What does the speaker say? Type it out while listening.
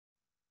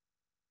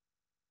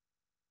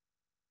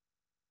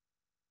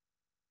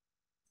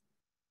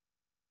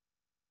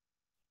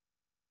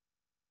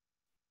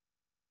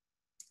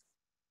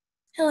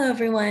Hello,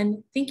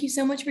 everyone. Thank you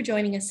so much for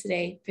joining us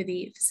today for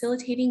the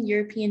Facilitating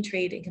European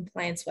Trade and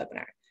Compliance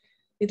webinar.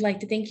 We'd like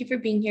to thank you for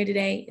being here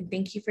today and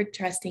thank you for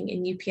trusting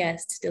in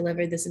UPS to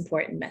deliver this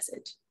important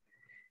message.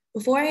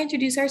 Before I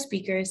introduce our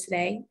speakers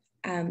today,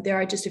 there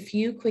are just a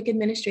few quick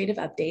administrative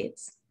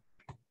updates.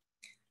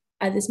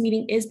 This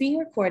meeting is being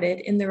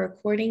recorded and the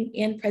recording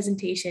and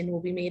presentation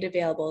will be made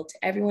available to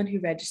everyone who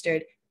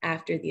registered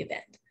after the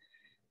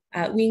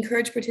event. We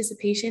encourage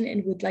participation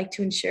and would like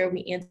to ensure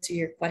we answer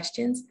your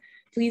questions.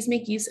 Please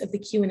make use of the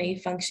Q&A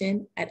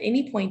function at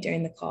any point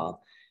during the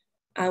call.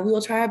 We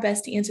will try our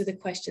best to answer the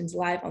questions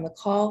live on the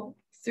call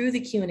through the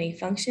Q&A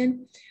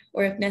function,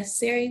 or if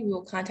necessary, we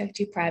will contact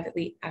you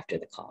privately after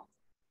the call.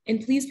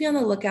 And please be on the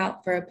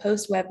lookout for a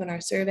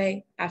post-webinar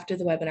survey after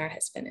the webinar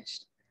has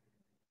finished.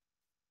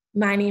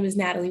 My name is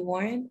Natalie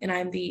Warren, and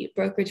I'm the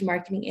Brokerage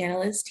Marketing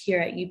Analyst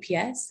here at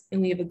UPS,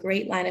 and we have a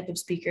great lineup of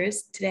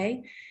speakers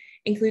today,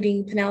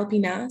 including Penelope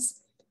Nas,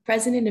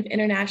 President of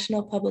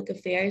International Public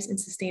Affairs and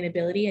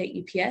Sustainability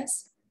at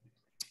UPS,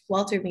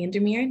 Walter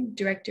Vandermeer,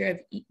 Director of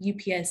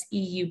UPS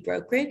EU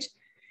Brokerage,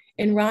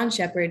 and Ron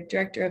Shepard,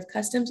 Director of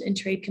Customs and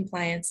Trade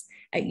Compliance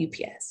at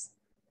UPS.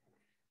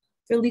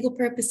 For legal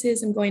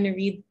purposes, I'm going to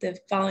read the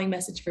following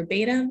message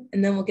verbatim,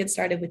 and then we'll get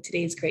started with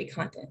today's great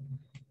content.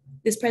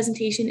 This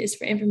presentation is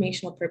for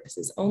informational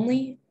purposes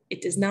only.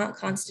 It does not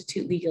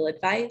constitute legal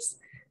advice.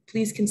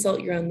 Please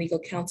consult your own legal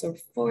counsel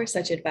for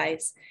such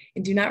advice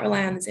and do not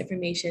rely on this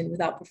information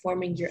without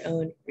performing your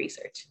own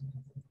research.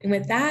 And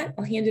with that,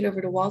 I'll hand it over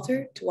to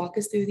Walter to walk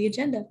us through the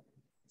agenda.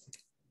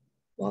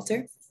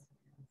 Walter.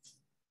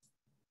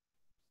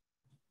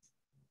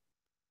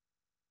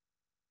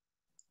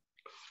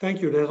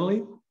 Thank you,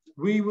 Natalie.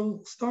 We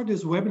will start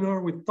this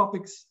webinar with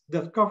topics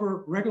that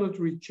cover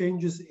regulatory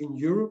changes in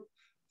Europe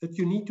that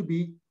you need to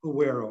be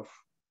aware of.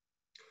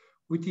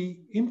 With the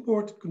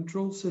Import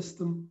Control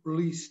System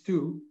Release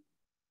 2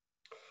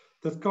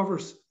 that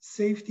covers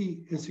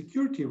safety and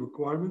security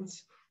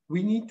requirements,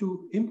 we need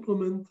to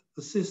implement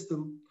a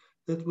system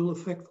that will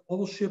affect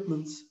all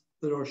shipments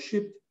that are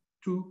shipped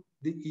to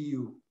the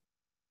EU.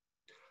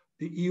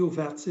 The EU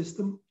VAT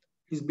system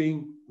is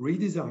being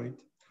redesigned,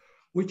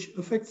 which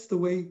affects the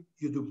way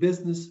you do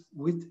business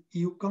with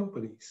EU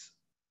companies.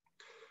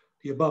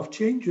 The above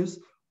changes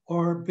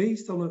are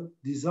based on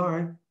a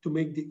desire to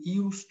make the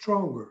EU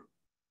stronger,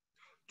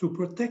 to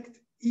protect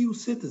EU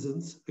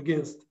citizens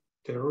against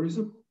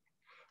terrorism,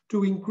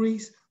 to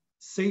increase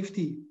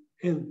safety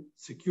and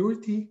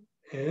security,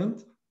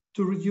 and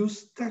to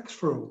reduce tax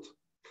fraud,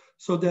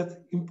 so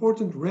that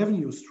important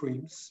revenue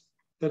streams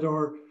that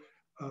are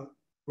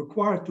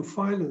required to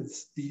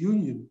finance the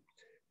Union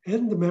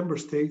and the member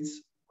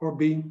states are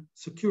being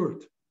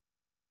secured.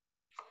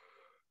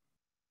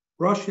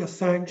 Russia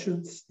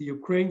sanctions, the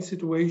Ukraine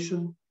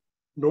situation,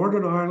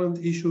 Northern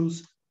Ireland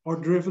issues are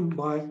driven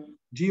by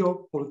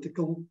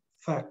geopolitical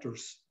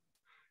factors,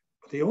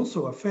 but they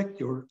also affect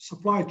your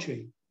supply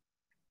chain.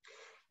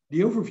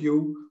 The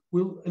overview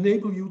will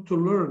enable you to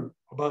learn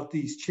about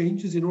these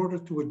changes in order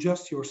to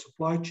adjust your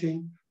supply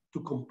chain to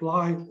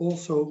comply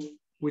also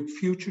with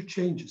future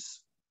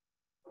changes.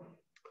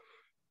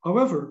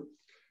 However,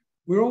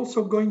 we're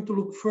also going to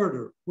look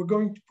further. We're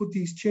going to put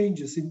these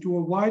changes into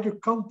a wider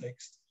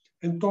context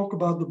and talk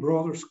about the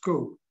broader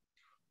scope,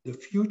 the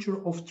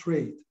future of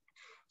trade,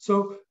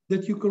 so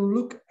that you can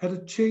look at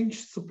a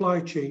changed supply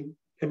chain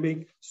and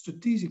make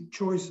strategic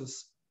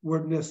choices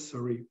where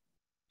necessary.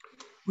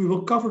 We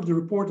will cover the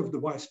report of the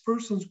Wise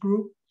Persons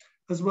Group,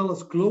 as well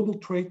as global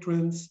trade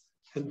trends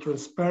and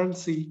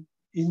transparency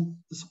in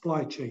the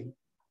supply chain.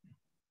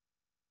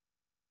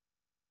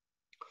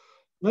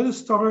 Let us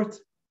start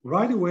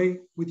right away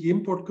with the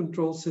Import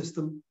Control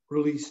System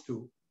Release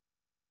 2.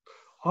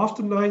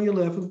 After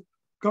 9/11,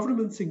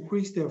 governments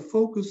increased their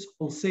focus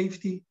on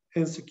safety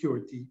and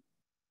security.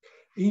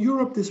 In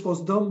Europe, this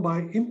was done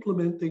by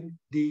implementing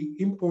the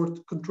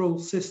Import Control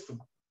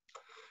System.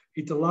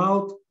 It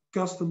allowed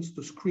customs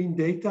to screen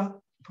data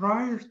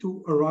prior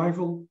to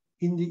arrival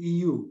in the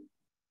EU.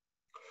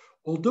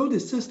 Although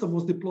this system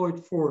was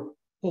deployed for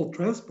all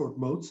transport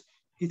modes,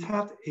 it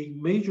had a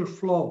major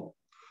flaw.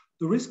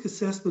 The risk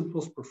assessment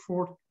was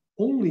performed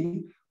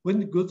only when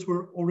the goods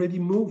were already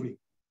moving.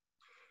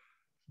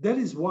 That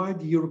is why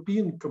the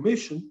European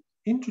Commission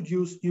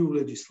introduced new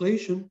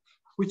legislation,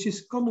 which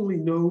is commonly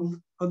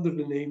known under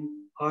the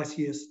name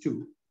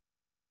ICS2.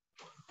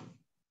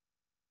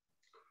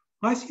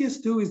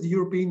 ICS2 is the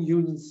European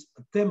Union's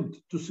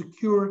attempt to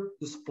secure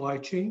the supply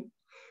chain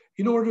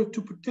in order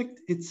to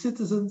protect its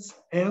citizens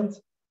and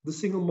the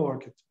single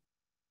market.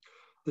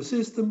 The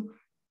system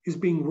is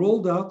being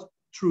rolled out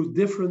through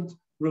different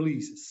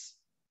releases.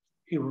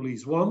 In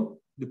Release 1,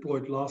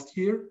 deployed last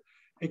year,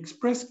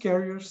 express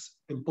carriers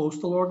and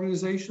postal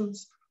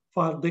organizations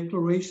file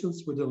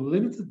declarations with a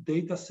limited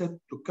data set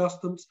to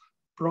customs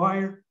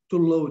prior to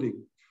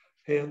loading.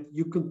 And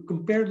you can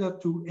compare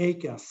that to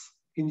ACAS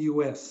in the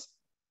US.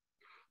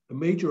 The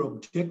major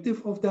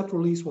objective of that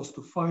release was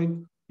to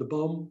find the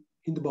bomb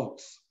in the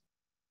box.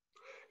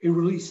 In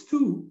Release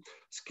 2,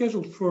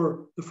 scheduled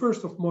for the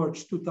 1st of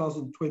March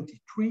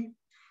 2023,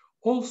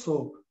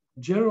 Also,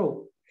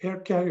 general air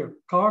carrier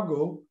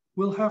cargo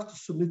will have to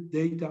submit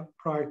data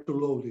prior to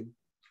loading.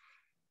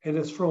 And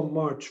as from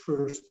March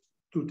 1st,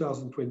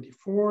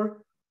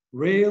 2024,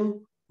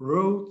 rail,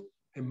 road,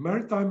 and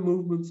maritime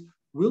movements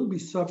will be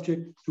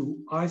subject to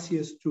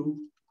ICS2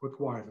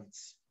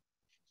 requirements.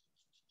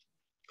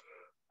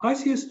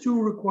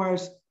 ICS2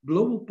 requires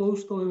global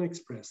postal and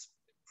express,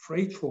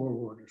 freight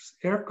forwarders,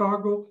 air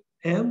cargo,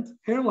 and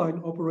airline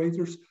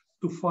operators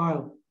to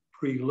file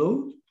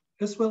preload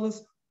as well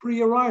as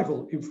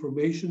pre-arrival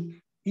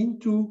information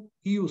into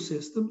EU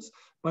systems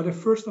by the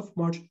 1st of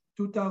March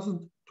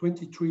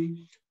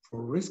 2023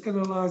 for risk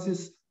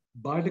analysis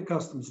by the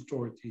customs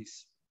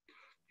authorities.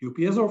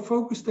 UPS are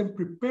focused on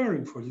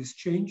preparing for this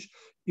change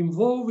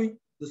involving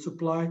the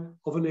supply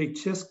of an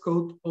HS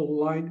code on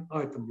line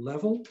item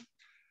level,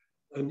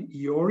 an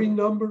EORI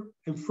number,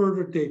 and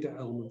further data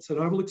elements. And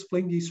I will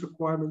explain these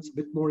requirements a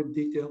bit more in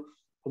detail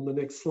on the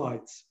next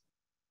slides.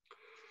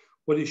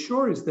 What is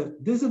sure is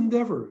that this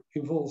endeavor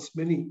involves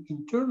many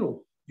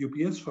internal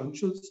UPS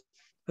functions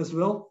as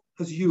well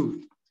as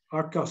you,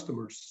 our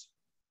customers.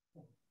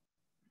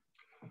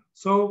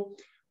 So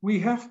we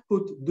have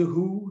put the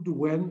who, the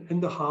when,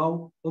 and the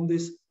how on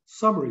this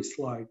summary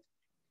slide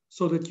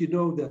so that you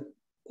know that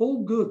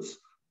all goods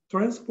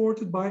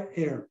transported by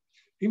air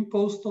in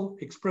postal,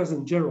 express,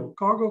 and general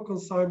cargo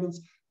consignments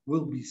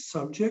will be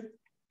subject,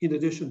 in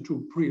addition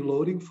to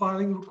preloading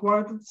filing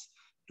requirements,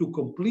 to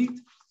complete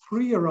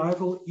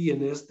pre-arrival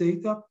ENS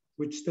data,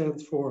 which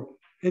stands for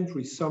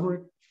Entry Summary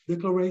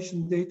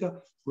Declaration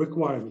Data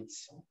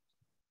requirements.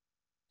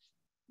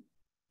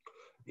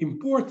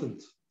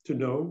 Important to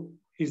know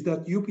is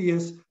that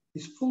UPS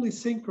is fully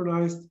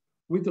synchronized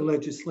with the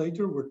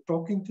legislator. We're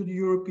talking to the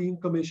European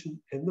Commission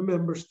and the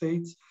member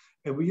states,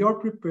 and we are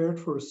prepared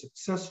for a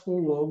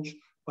successful launch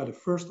by the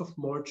 1st of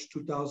March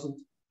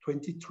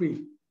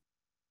 2023.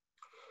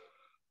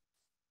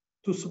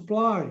 To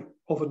supply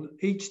of an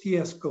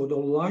HTS code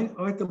on line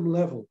item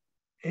level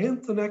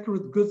and an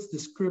accurate goods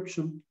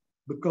description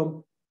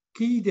become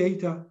key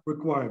data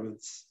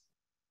requirements.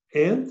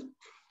 And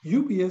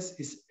UPS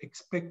is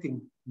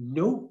expecting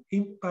no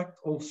impact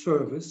on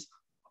service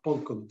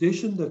upon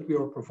condition that we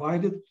are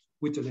provided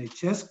with an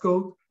HS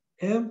code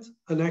and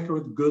an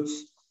accurate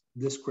goods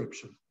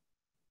description.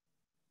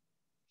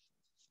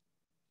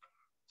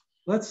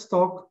 Let's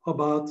talk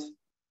about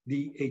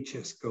the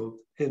HS code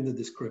and the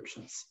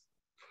descriptions.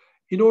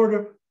 In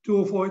order to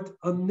avoid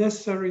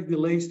unnecessary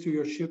delays to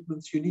your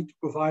shipments, you need to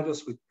provide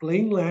us with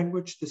plain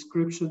language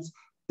descriptions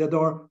that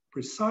are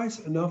precise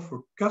enough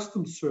for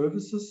customs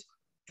services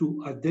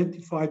to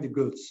identify the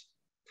goods.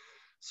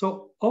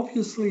 So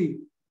obviously,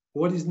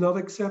 what is not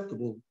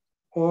acceptable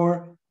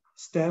are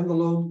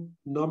standalone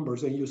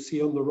numbers, and you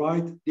see on the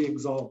right the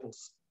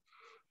examples.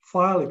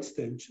 File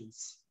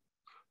extensions,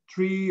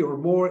 3 or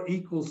more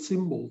equal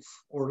symbols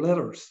or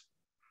letters,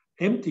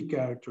 empty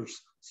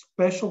characters,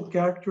 special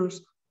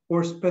characters,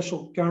 or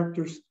special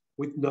characters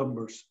with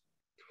numbers.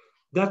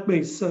 That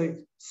may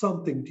say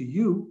something to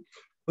you,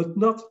 but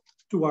not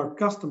to our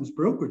customs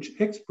brokerage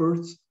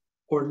experts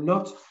or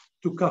not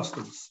to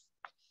customs.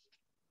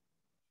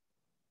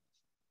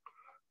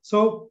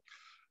 So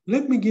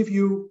let me give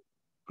you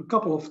a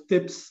couple of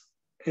tips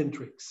and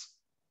tricks.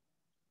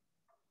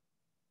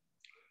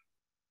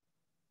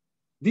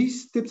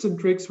 These tips and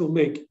tricks will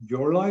make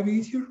your life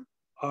easier,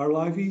 our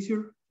life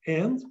easier,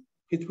 and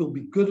it will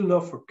be good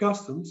enough for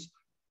customs,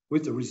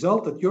 with the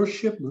result that your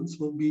shipments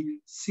will be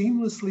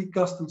seamlessly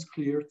customs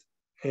cleared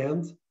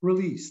and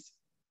released.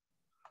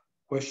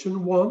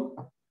 Question 1,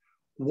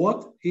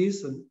 what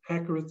is an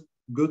accurate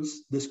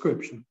goods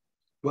description?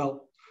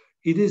 Well,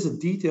 it is a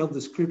detailed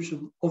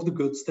description of the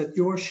goods that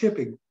you are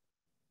shipping.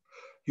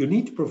 You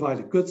need to provide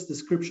a goods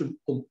description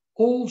on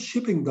all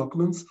shipping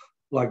documents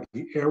like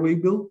the airway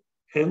bill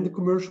and the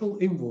commercial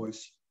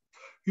invoice.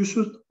 You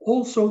should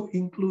also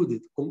include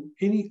it on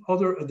any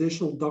other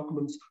additional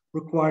documents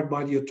required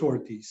by the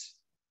authorities.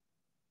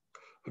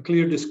 A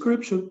clear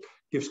description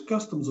gives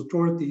customs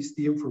authorities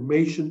the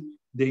information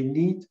they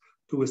need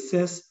to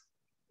assess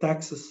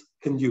taxes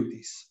and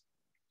duties.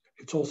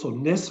 It's also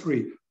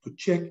necessary to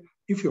check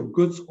if your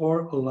goods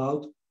are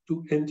allowed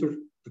to enter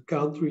the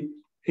country,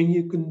 and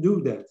you can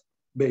do that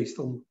based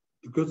on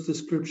the goods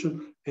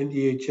description and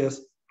the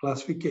HS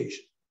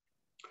classification.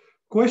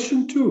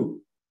 Question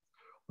 2,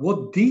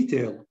 what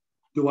detail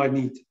do I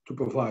need to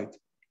provide?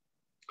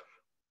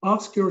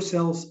 Ask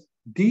yourselves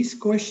these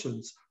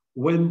questions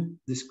when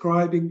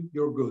describing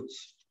your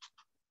goods.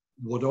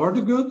 What are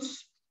the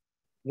goods?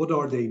 What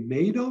are they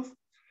made of?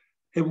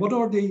 And what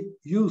are they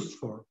used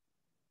for?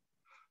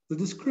 The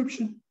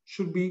description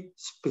should be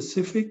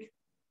specific,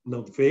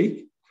 not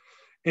vague.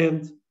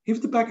 And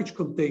if the package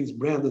contains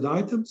branded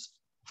items,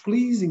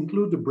 please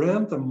include the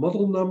brand and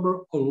model number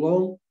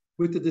along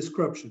with the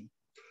description.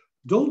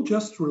 Don't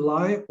just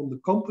rely on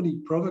the company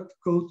product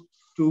code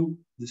to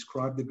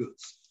describe the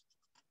goods.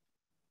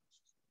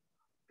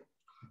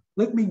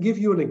 Let me give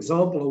you an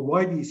example of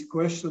why these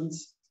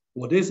questions,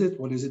 what is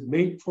it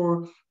made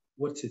for,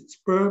 what's its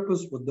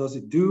purpose, what does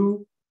it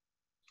do,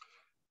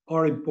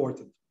 are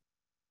important.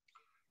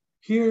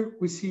 Here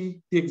we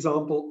see the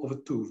example of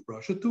a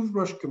toothbrush. A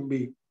toothbrush can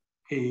be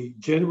a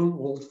genuine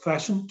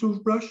old-fashioned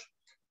toothbrush,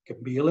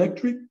 can be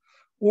electric,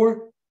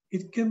 or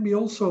it can be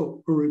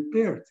also a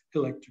repaired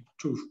electric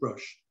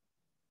toothbrush.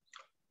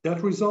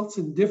 That results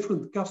in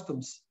different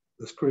customs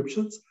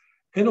descriptions,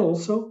 and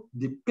also,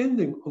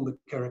 depending on the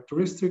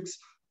characteristics,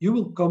 you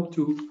will come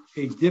to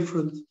a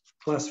different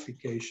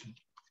classification.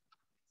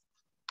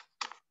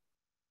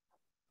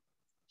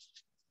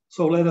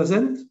 So let us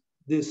end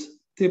this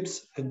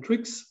tips and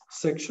tricks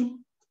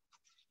section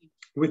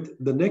with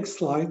the next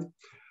slide,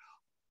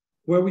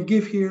 where we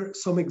give here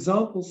some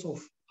examples of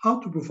how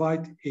to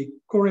provide a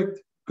correct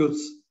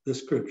goods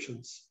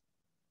descriptions.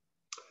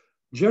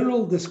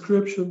 General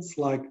descriptions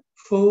like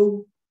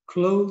phone,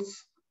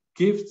 clothes,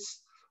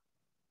 gifts,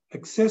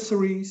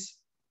 accessories,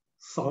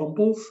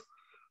 samples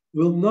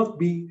will not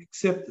be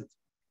accepted.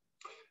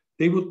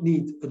 They would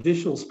need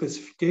additional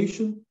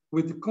specification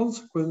with the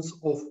consequence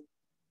of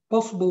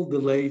possible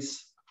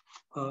delays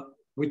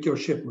with your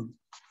shipment.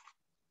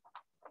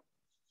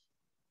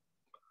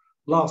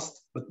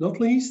 Last but not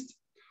least,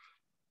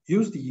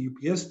 use the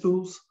UPS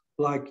tools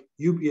like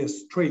UPS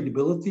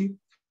Tradeability,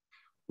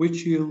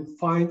 which you'll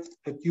find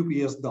at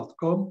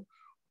ups.com,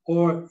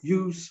 or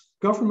use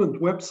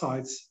government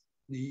websites.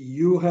 The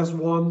EU has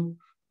one,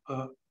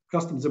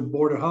 Customs and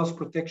Border House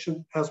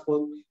Protection has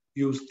one.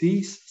 Use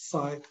these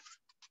sites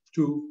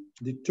to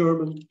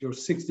determine your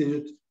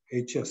 6-digit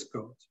HS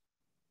code.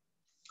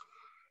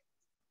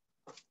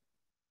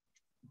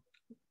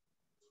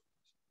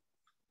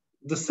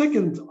 The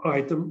second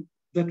item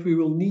that we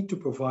will need to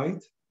provide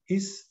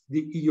is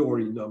the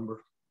EORI number.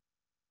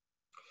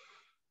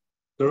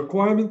 The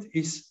requirement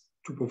is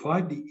to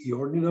provide the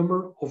EORI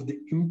number of the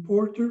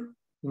importer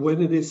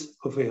when it is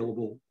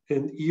available.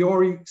 And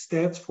EORI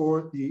stands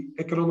for the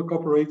Economic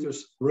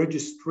Operator's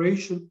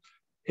Registration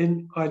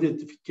and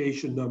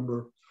Identification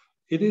Number.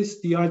 It is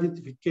the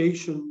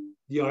identification,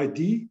 the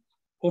ID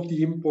of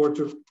the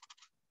importer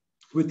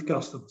with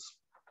customs.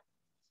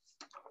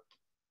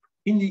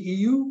 In the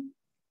EU,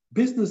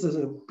 businesses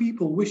and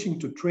people wishing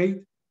to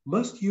trade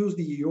must use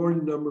the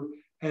EORI number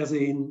as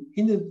an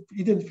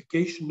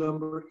identification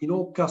number in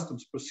all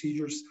customs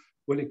procedures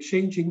when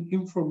exchanging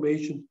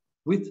information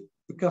with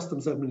the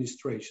customs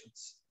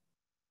administrations.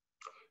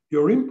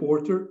 Your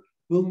importer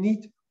will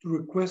need to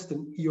request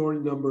an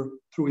EORI number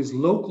through his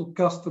local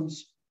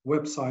customs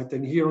website.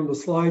 And here on the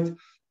slide,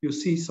 you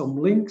see some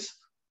links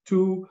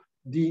to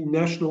the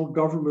national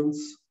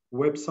government's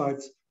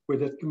websites where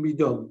that can be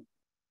done.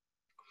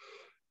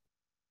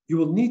 You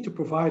will need to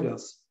provide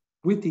us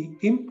with the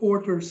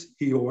importer's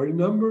EORI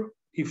number.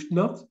 If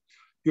not,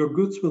 your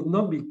goods will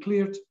not be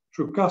cleared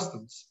through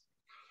customs.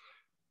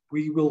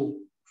 We will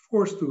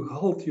force to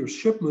halt your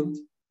shipment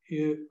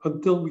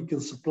until we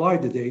can supply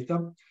the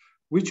data,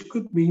 which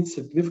could mean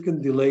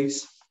significant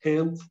delays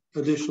and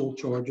additional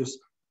charges,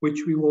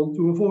 which we want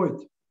to avoid.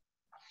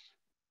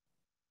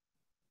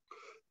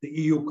 The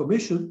EU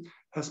Commission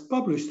has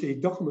published a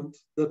document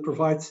that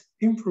provides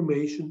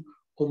information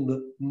on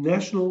the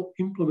national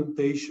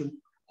implementation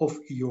of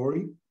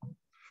EORI,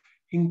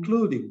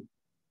 including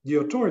the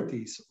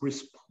authorities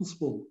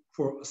responsible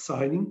for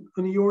assigning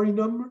an EORI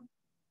number,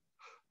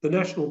 the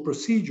national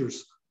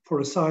procedures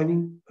for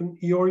assigning an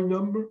EORI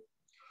number,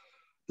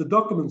 the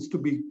documents to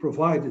be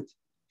provided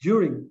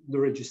during the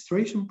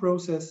registration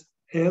process,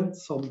 and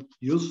some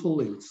useful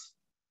links.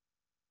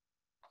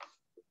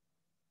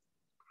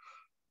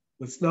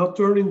 Let's now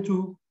turn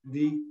into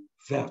the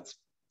VAT.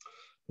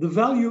 The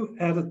value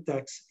added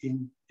tax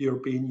in the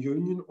European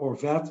Union, or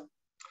VAT,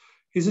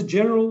 is a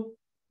general,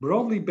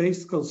 broadly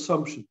based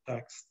consumption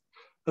tax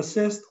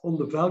assessed on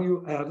the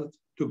value added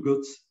to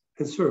goods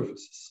and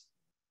services.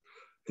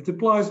 It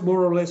applies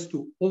more or less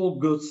to all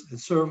goods and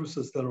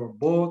services that are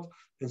bought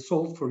and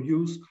sold for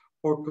use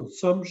or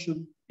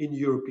consumption in the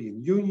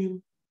European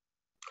Union.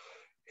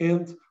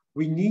 And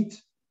we need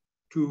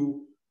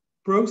to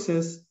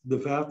process the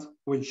VAT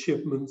when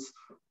shipments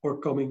are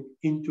coming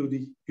into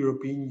the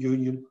European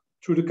Union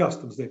through the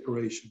customs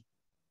declaration.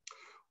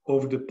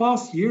 Over the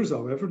past years,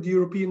 however, the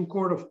European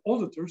Court of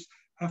Auditors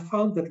have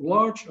found that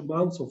large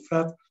amounts of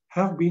VAT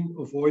have been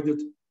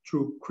avoided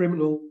through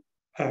criminal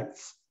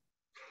acts.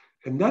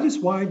 And that is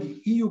why the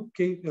EU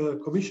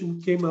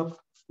Commission came up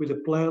with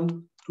a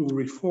plan to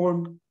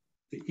reform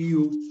the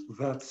EU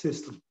VAT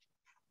system.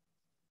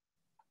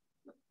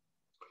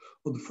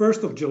 On the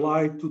 1st of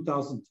July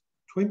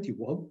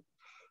 2021,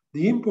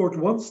 the Import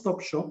One-Stop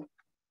Shop,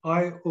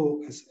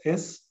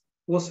 IOSS,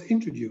 was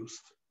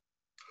introduced.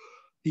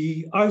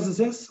 The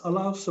IOSS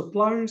allows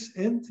suppliers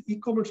and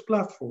e-commerce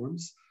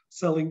platforms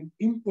selling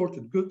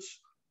imported goods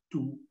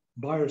to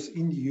buyers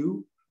in the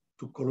EU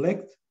to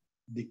collect,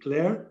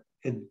 declare,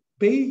 and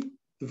pay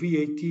the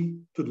VAT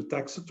to the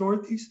tax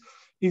authorities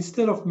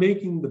instead of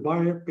making the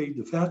buyer pay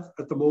the VAT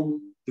at the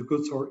moment the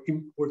goods are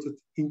imported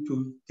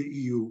into the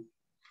EU.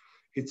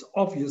 It's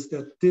obvious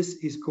that this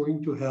is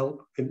going to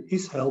help and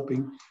is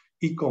helping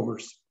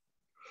e-commerce.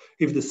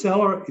 If the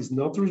seller is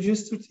not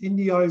registered in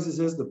the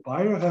IOSS, the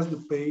buyer has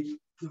to pay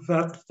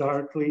VAT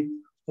directly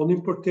on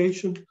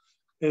importation,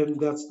 and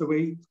that's the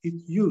way it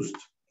used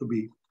to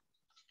be.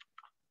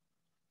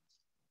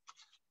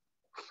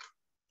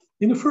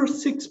 In the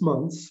first 6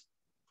 months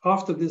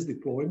after this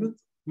deployment,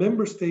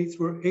 member states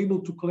were able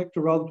to collect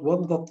around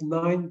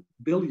 1.9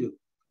 billion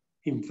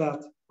in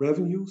VAT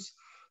revenues,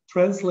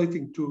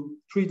 translating to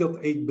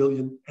 3.8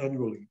 billion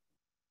annually.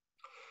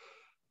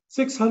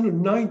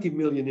 690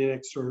 million in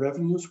extra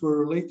revenues were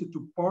related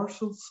to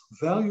parcels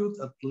valued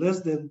at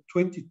less than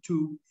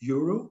 22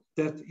 euro.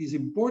 That is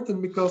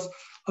important because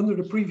under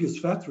the previous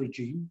VAT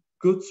regime,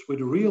 goods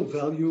with a real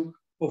value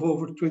of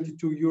over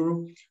 22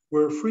 euro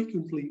were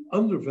frequently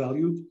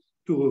undervalued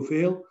to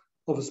avail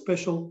of a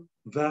special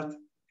VAT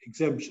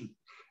exemption.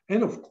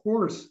 And of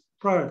course,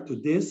 prior to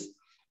this,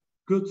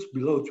 goods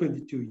below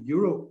 22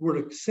 euro were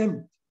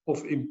exempt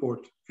of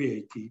import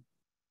VAT.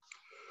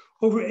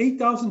 Over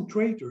 8,000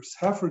 traders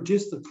have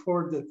registered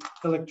for the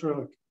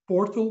electronic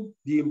portal,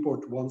 the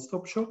Import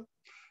One-Stop Shop,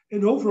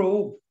 and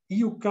overall,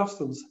 EU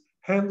Customs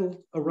handled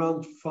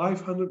around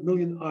 500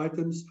 million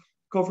items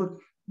covered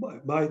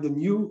by the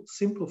new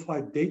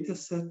simplified data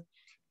set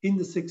in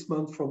the 6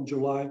 months from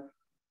July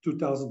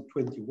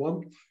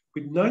 2021,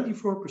 with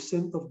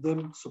 94% of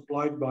them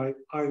supplied by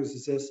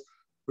ISSS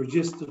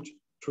registered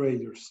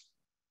traders.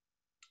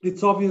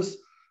 It's obvious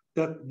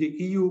that the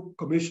EU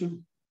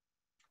Commission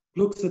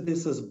looks at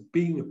this as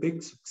being a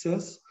big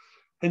success,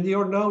 and they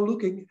are now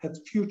looking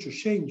at future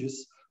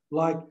changes,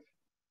 like,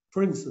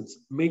 for instance,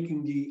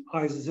 making the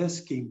ISSS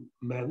scheme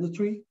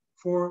mandatory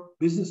for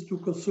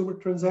business-to-consumer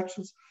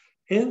transactions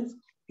and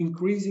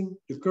increasing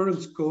the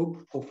current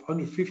scope of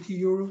 150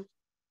 euro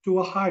to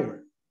a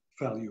higher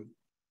value.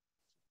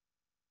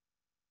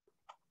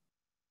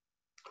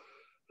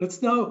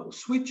 Let's now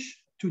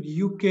switch to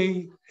the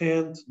UK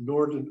and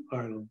Northern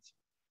Ireland.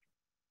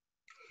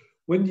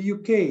 When the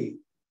UK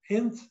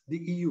and the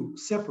EU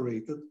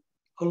separated,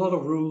 a lot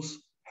of rules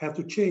had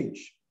to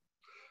change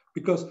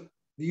because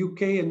the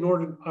UK and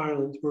Northern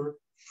Ireland were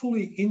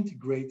fully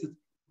integrated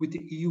with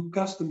the EU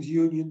customs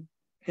union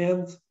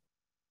and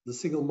the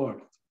single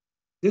market.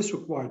 This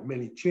required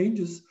many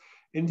changes,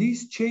 and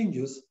these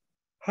changes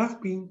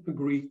have been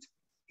agreed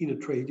in a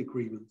trade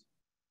agreement.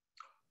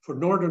 For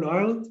Northern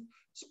Ireland,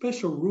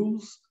 special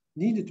rules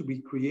needed to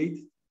be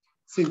created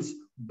since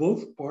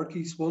both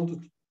parties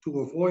wanted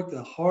to avoid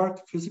a hard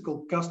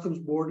physical customs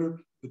border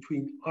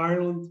between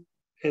Ireland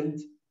and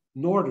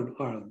Northern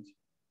Ireland.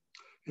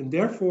 And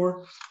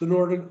therefore, the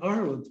Northern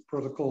Ireland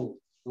Protocol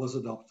was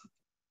adopted.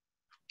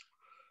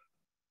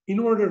 In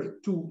order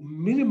to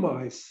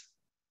minimize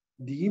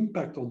the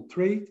impact on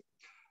trade,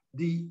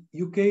 the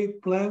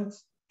UK planned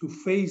to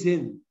phase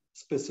in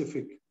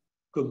specific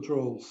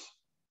controls.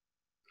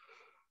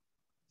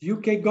 The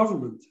UK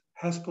government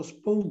has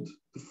postponed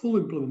the full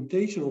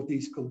implementation of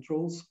these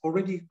controls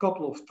already a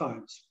couple of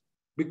times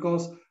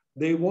because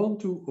they want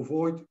to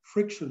avoid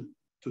friction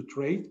to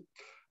trade,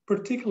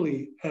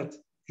 particularly at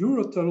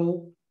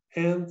Eurotunnel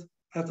and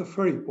at the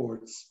ferry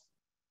ports.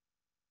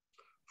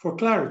 For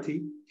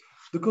clarity,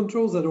 the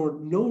controls that are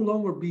no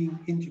longer being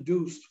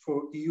introduced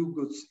for EU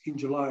goods in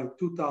July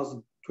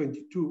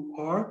 2022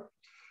 are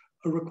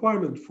a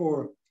requirement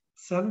for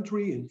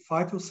sanitary and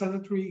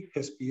phytosanitary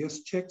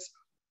SPS checks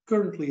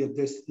currently at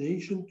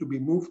destination to be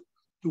moved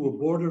to a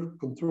border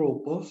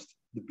control post,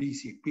 the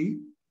BCP,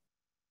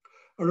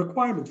 a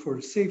requirement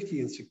for safety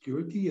and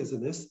security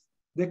SNS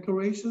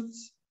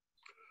declarations,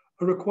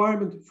 a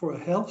requirement for a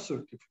health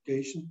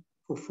certification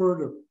for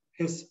further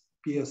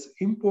SPS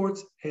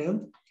imports,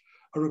 and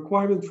a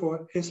requirement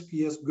for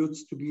SPS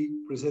goods to be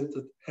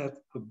presented at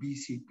a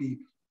BCP,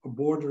 a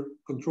border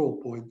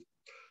control point.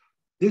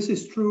 This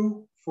is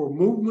true for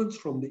movements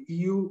from the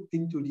EU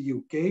into the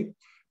UK,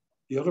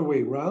 the other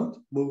way around,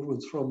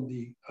 movements from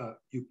the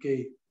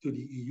UK to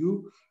the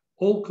EU.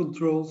 All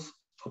controls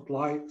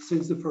apply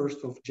since the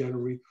 1st of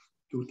January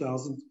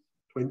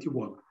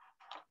 2021.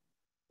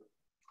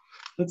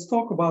 Let's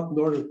talk about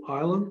Northern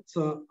Ireland,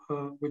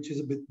 which is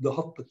a bit the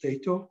hot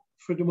potato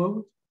for the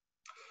moment.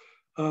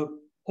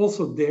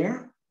 Also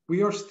there,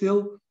 we are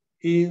still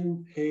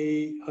in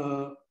a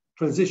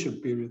transition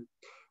period,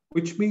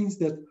 which means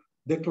that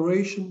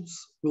declarations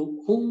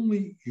will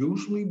only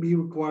usually be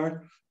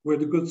required where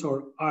the goods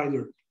are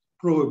either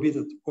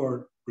prohibited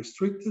or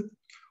restricted,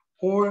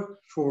 or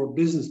for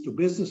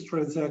business-to-business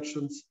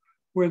transactions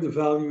where the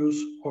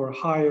values are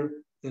higher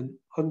than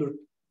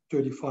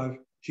 135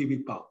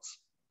 GB pounds.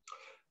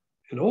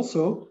 And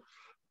also,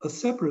 a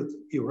separate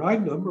ERI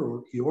number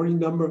or EORI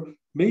number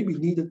may be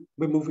needed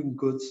when moving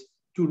goods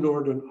to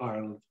Northern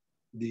Ireland.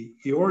 The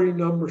EORI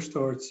number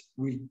starts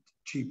with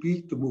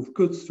GB to move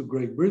goods to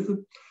Great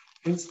Britain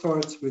and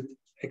starts with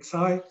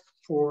XI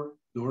for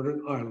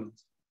Northern Ireland.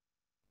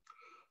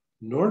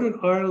 Northern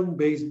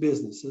Ireland-based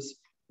businesses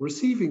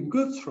receiving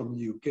goods from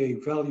the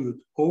UK valued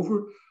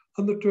over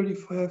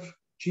 135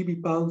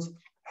 GB pounds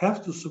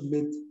have to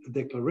submit a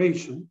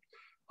declaration.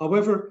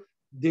 However,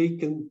 they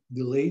can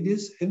delay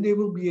this and they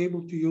will be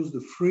able to use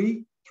the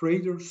free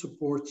trader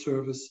support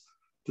service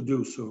to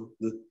do so,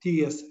 the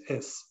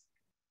TSS.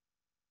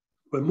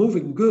 When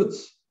moving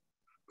goods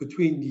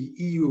between the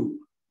EU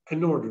and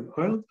Northern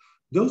Ireland,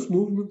 those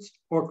movements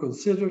are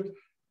considered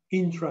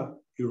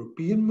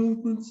intra-European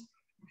movements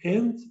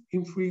and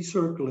in free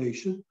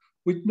circulation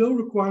with no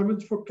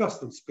requirement for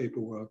customs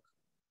paperwork.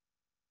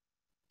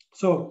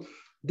 So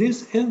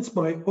this ends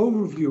my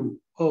overview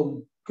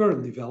on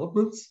current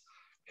developments.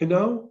 And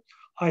now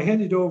I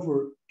hand it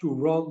over to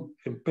Ron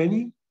and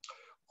Penny,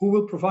 who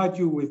will provide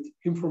you with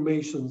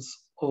information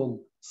on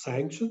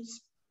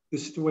sanctions, the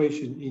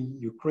situation in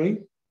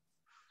Ukraine,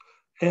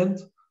 and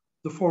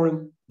the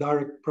foreign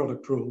direct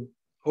product rule.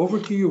 Over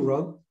to you,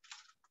 Ron.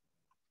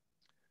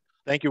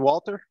 Thank you,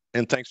 Walter,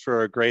 and thanks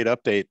for a great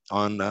update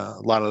on a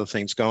lot of the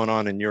things going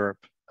on in Europe.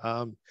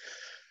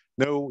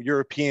 No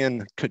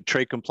European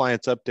trade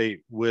compliance update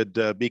would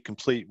be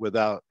complete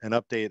without an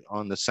update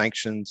on the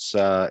sanctions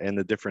and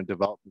the different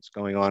developments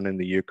going on in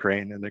the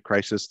Ukraine and the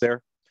crisis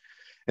there.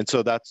 And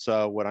so that's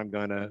what I'm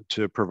going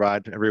to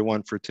provide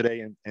everyone for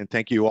today, and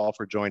thank you all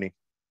for joining.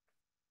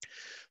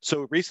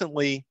 So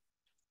recently,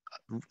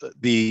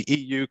 the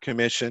EU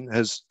Commission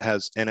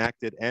has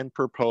enacted and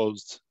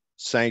proposed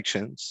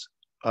sanctions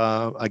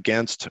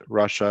against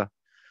Russia,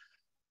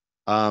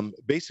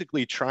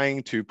 basically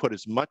trying to put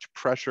as much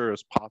pressure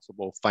as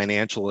possible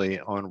financially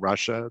on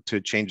Russia to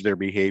change their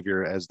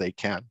behavior as they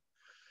can.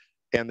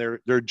 And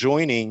they're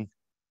joining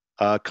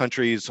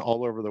countries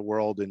all over the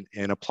world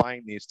in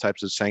applying these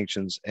types of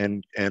sanctions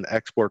and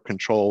export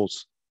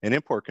controls and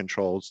import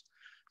controls,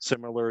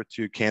 similar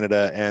to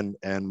Canada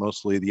and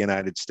mostly the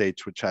United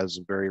States, which has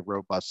very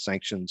robust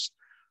sanctions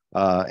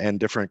and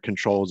different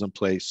controls in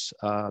place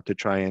to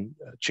try and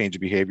change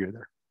behavior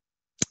there.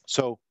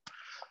 So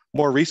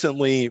more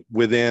recently,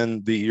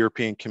 within the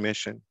European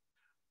Commission,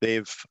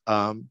 they've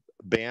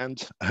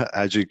banned,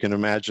 as you can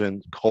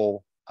imagine,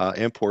 coal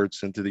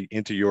imports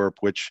into Europe,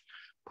 which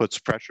puts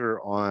pressure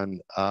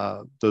on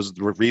those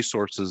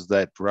resources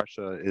that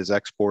Russia is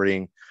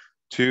exporting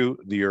to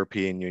the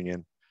European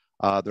Union.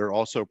 They're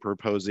also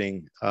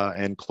proposing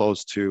and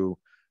close to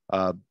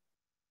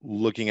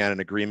looking at an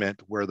agreement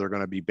where they're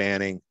going to be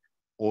banning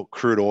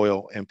crude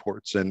oil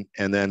imports and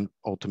then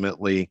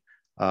ultimately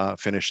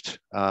finished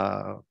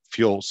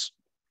fuels,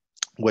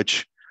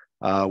 which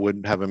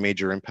would have a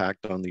major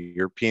impact on the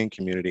European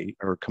community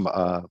or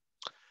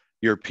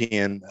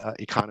European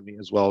economy,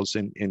 as well as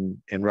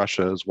in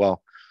Russia as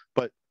well.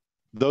 But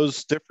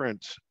those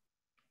different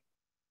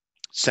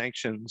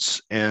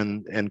sanctions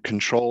and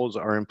controls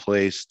are in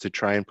place to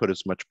try and put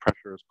as much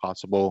pressure as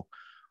possible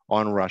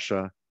on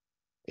Russia.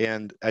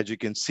 And as you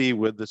can see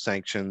with the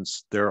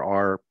sanctions, there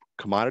are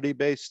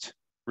commodity-based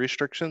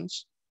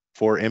restrictions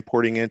for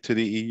importing into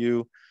the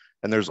EU,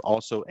 and there's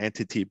also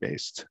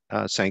entity-based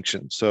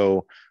sanctions.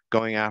 So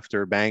going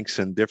after banks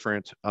and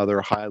different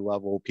other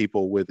high-level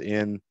people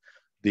within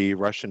the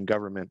Russian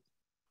government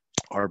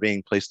are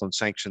being placed on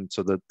sanctions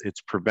so that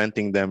it's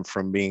preventing them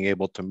from being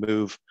able to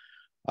move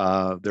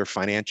their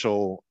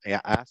financial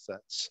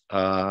assets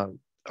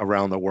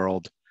around the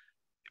world,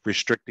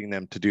 restricting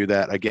them to do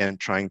that, again,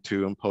 trying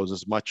to impose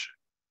as much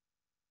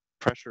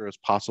pressure as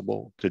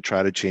possible to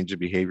try to change the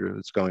behavior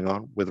that's going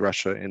on with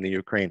Russia in the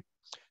Ukraine.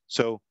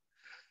 So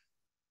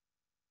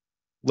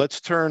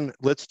let's turn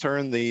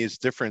these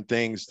different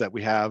things that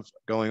we have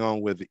going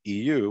on with the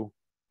EU,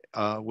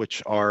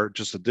 which are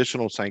just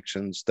additional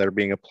sanctions that are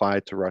being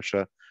applied to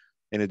Russia,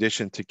 in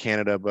addition to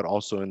Canada, but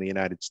also in the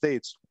United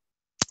States.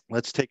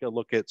 Let's take a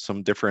look at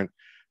some different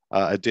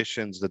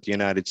additions that the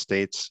United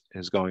States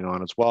is going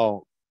on as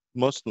well,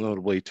 most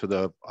notably to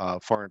the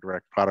foreign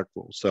direct product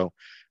rule. So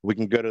we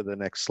can go to the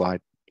next slide.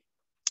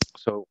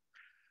 So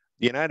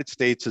the United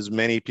States, as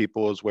many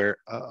people is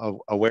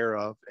aware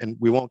of, and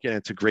we won't get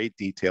into great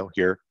detail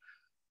here,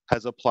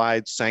 has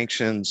applied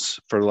sanctions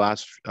for the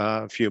last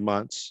few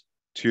months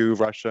to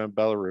Russia and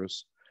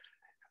Belarus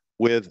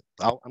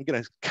I'm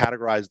going to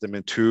categorize them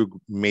in two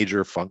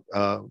major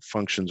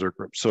functions or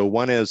groups. So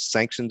one is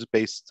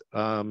sanctions-based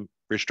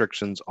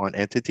restrictions on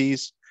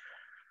entities,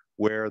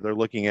 where they're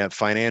looking at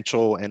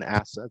financial and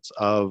assets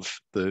of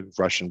the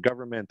Russian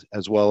government,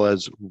 as well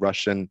as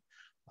Russian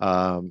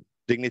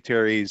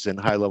dignitaries and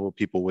high-level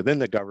people within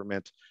the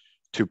government,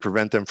 to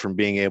prevent them from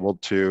being able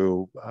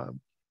to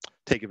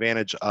take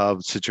advantage of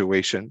the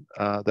situation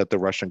that the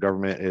Russian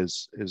government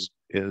is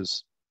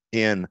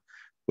in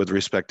with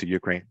respect to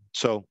Ukraine.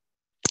 So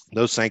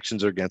those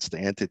sanctions are against the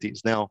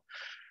entities. Now,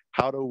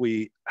 how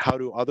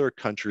do other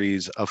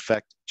countries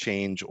affect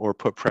change or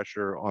put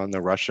pressure on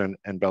the Russian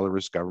and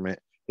Belarus government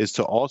is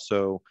to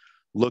also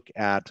look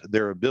at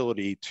their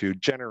ability to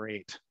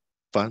generate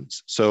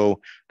funds. So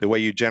the way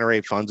you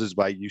generate funds is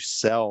by you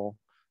sell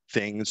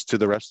things to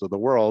the rest of the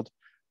world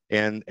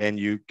and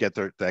you get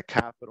that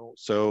capital.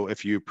 So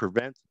if you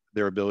prevent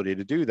their ability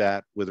to do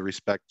that with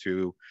respect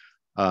to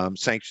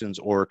sanctions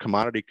or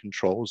commodity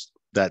controls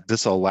that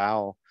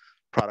disallow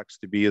products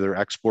to be either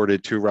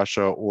exported to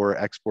Russia or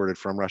exported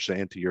from Russia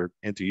into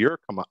your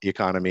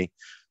economy,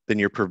 then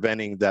you're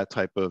preventing that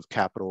type of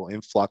capital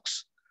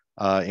influx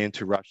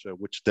into Russia,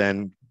 which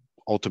then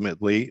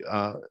ultimately,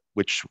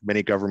 which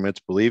many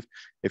governments believe,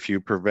 if you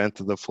prevent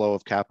the flow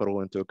of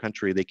capital into a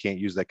country, they can't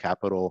use that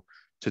capital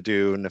to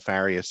do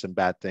nefarious and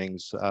bad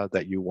things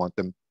that you want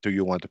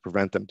to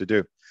prevent them to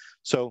do.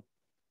 So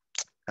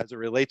as it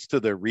relates to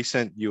the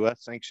recent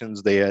US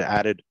sanctions, they had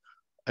added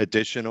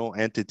additional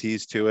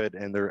entities to it,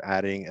 and they're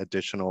adding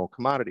additional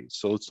commodities.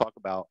 So let's talk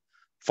about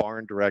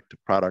foreign direct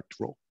product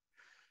rule.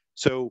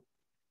 So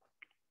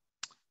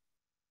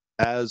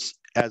as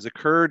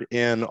occurred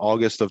in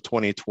August of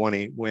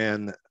 2020,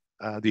 when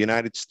the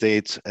United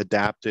States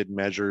adapted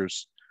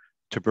measures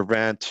to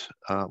prevent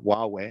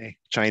Huawei,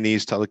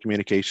 Chinese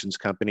telecommunications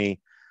company,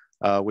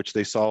 which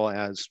they saw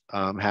as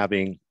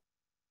having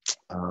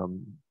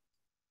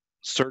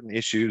certain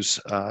issues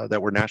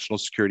that were national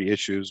security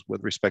issues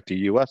with respect to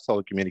US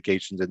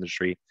telecommunications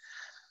industry,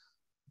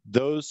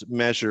 those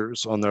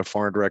measures on the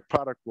foreign direct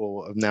product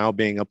rule are now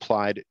being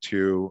applied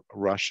to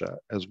Russia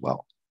as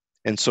well.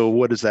 And so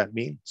what does that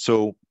mean?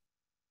 So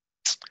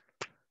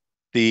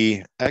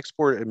the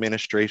Export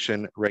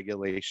Administration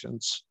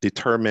regulations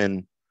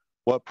determine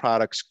what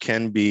products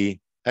can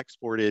be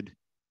exported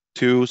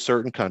to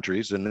certain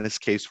countries, in this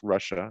case,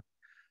 Russia,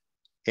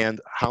 and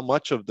how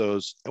much of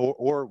those,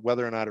 or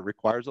whether or not it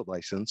requires a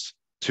license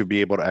to be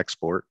able to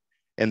export.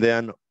 And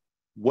then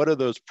what are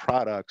those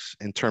products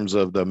in terms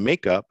of the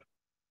makeup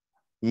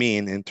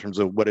mean in terms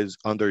of what is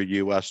under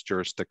US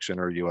jurisdiction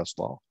or US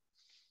law.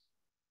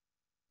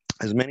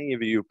 As many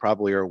of you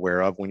probably are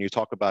aware of, when you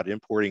talk about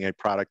importing a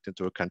product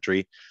into a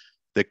country,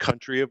 the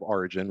country of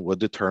origin will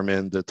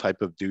determine the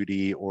type of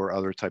duty or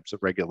other types of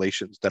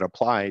regulations that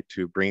apply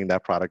to bringing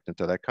that product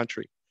into that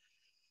country.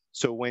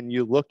 So when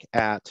you look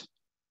at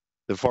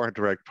the foreign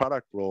direct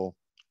product rule,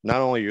 not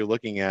only you're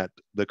looking at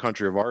the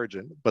country of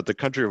origin, but the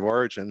country of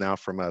origin now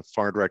from a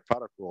foreign direct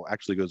product rule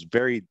actually goes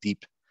very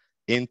deep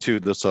into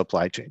the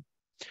supply chain.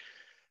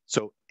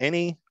 So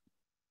any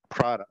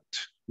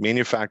product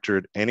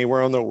manufactured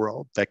anywhere in the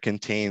world that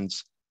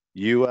contains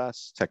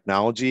US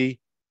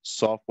technology,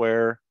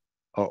 software,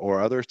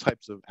 or other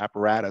types of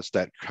apparatus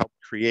that help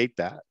create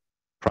that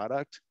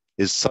product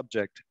is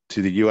subject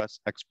to the US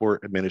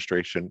Export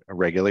Administration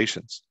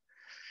regulations.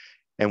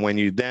 And when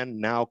you then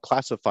now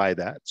classify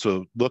that,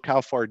 so look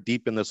how far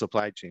deep in the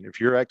supply chain, if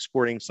you're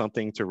exporting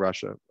something to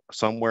Russia,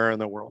 somewhere in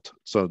the world,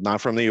 so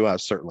not from the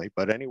US certainly,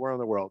 but anywhere in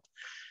the world,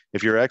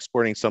 if you're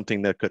exporting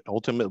something that could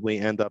ultimately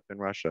end up in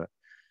Russia,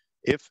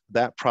 if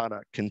that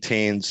product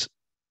contains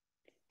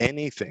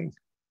anything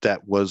that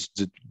was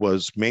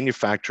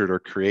manufactured or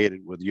created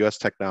with US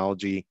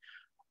technology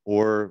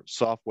or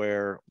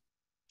software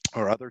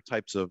or other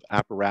types of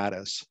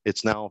apparatus,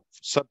 it's now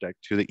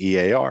subject to the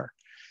EAR.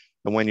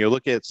 And when you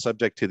look at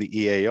subject to the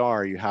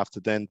EAR, you have to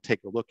then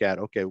take a look at,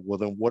 okay, well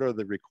then what are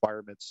the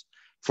requirements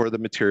for the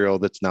material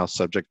that's now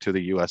subject to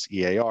the US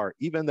EAR?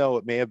 Even though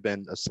it may have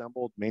been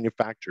assembled,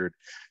 manufactured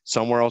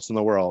somewhere else in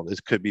the world,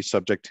 it could be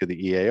subject to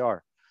the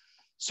EAR.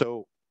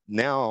 So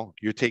now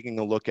you're taking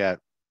a look at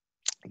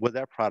with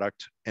that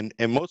product, and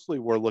mostly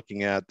we're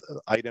looking at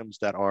items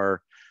that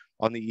are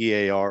on the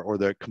EAR or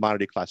the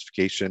commodity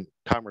classification,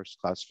 commerce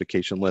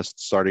classification list,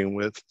 starting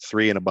with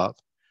 3 and above.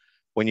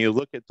 When you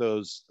look at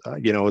those,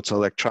 it's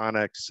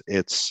electronics,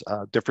 it's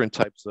different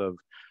types of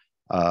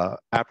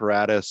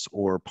apparatus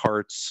or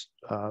parts,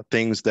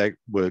 things that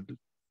would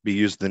be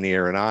used in the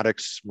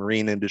aeronautics,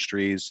 marine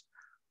industries,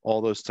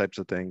 all those types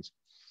of things.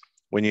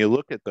 When you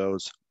look at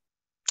those,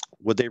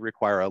 would they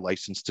require a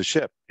license to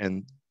ship?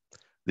 And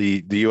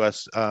the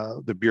US,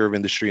 the Bureau of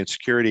Industry and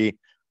Security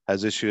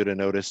has issued a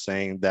notice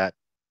saying that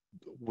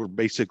we're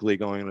basically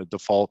going to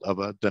default of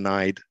a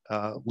denied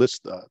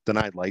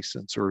denied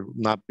license, or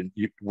not been,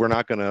 we're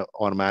not going to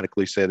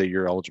automatically say that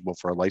you're eligible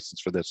for a license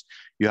for this.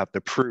 You have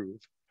to prove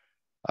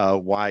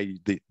why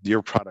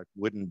your product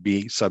wouldn't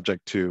be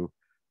subject to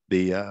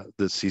the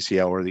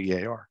CCL or the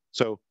EAR.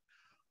 So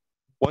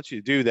once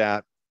you do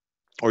that,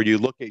 or you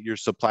look at your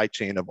supply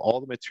chain of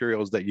all the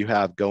materials that you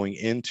have going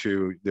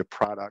into the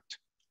product,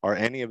 are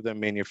any of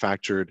them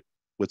manufactured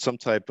with some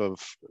type of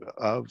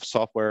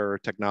software or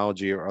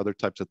technology or other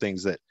types of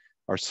things that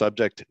are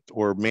subject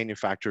or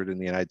manufactured in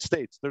the United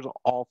States? There's an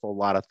awful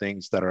lot of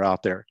things that are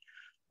out there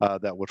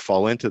that would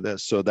fall into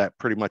this. So that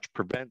pretty much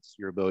prevents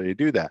your ability to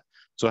do that.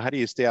 So how do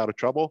you stay out of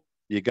trouble?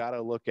 You got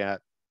to look at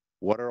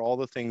what are all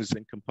the things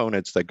and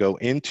components that go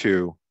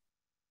into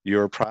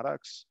your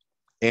products,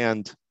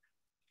 and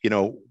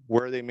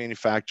where are they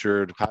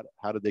manufactured?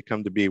 How did they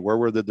come to be? Where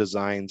were the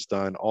designs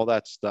done? All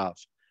that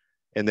stuff.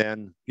 And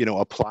then,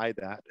 apply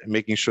that and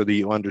making sure that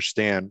you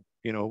understand,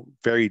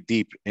 very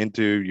deep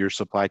into your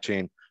supply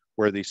chain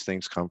where these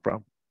things come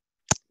from.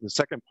 The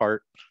second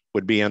part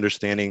would be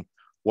understanding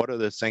what are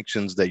the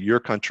sanctions that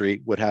your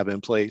country would have in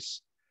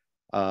place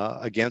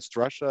against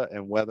Russia,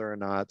 and whether or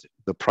not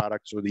the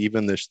products or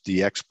even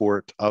the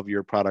export of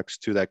your products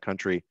to that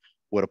country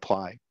would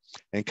apply.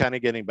 And kind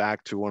of getting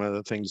back to one of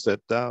the things that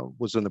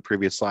was in the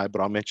previous slide,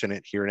 but I'll mention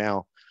it here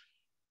now.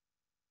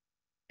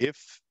 If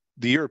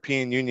the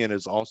European Union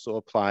has also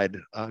applied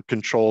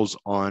controls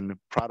on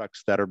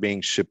products that are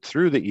being shipped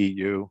through the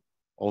EU,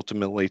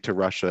 ultimately to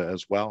Russia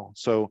as well.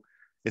 So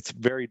it's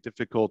very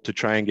difficult to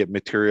try and get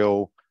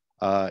material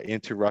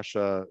into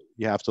Russia.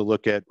 You have to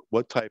look at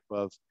what type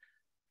of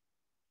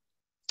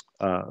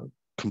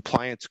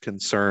compliance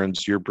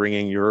concerns you're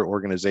bringing your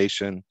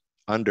organization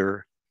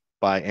under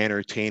by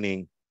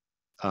entertaining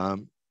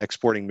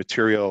exporting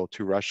material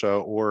to Russia,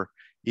 or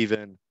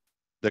even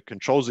the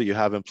controls that you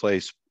have in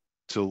place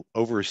to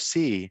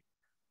oversee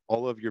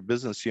all of your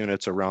business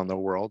units around the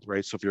world,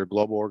 right? So if you're a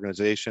global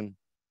organization,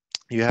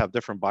 you have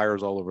different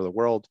buyers all over the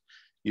world.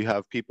 You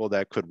have people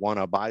that could want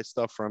to buy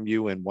stuff from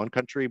you in one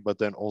country, but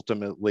then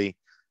ultimately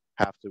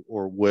have to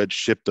or would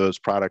ship those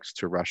products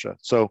to Russia.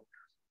 So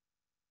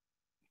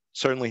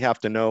certainly have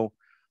to know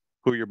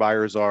who your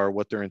buyers are,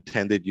 what their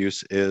intended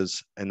use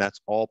is, and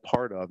that's all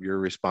part of your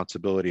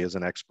responsibility as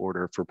an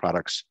exporter for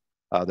products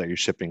that you're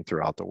shipping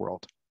throughout the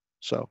world.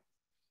 So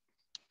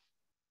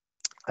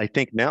I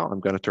think now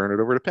I'm going to turn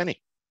it over to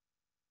Penny.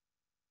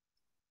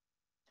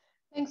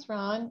 Thanks,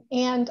 Ron.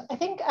 And I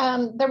think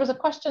there was a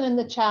question in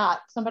the chat.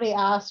 Somebody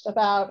asked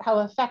about how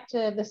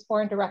effective this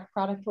foreign direct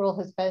product rule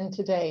has been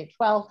to date.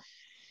 Well,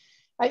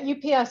 at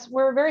UPS,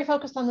 we're very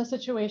focused on the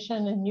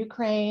situation in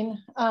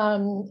Ukraine,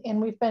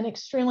 and we've been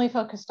extremely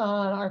focused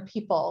on our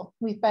people.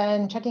 We've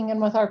been checking in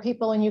with our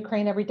people in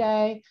Ukraine every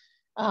day.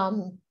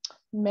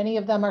 Many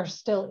of them are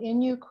still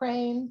in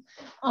Ukraine,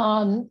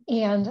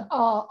 and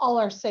all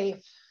are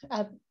safe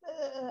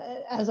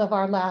as of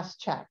our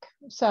last check.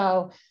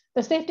 So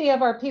the safety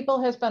of our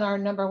people has been our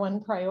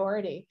 #1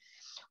 priority.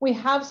 We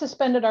have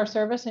suspended our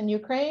service in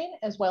Ukraine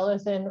as well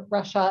as in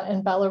Russia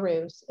and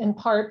Belarus, in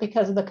part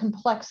because of the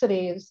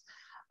complexities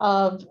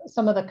of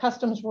some of the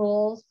customs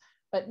rules,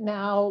 but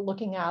now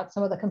looking at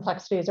some of the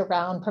complexities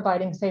around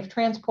providing safe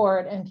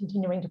transport and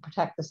continuing to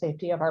protect the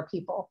safety of our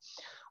people.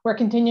 We're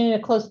continuing to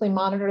closely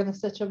monitor the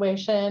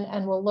situation,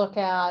 and we'll look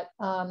at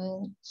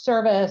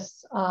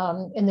service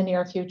in the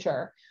near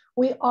future.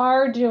 We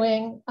are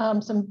doing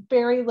some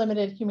very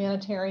limited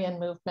humanitarian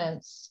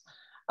movements,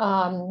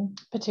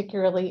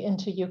 particularly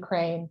into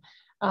Ukraine.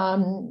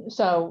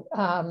 So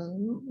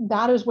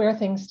that is where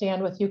things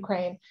stand with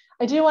Ukraine.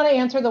 I do want to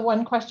answer the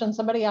one question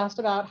somebody asked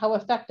about how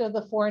effective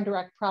the foreign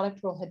direct product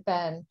rule had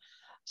been.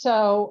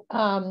 So,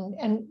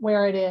 and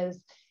where it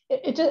is.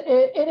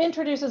 It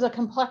introduces a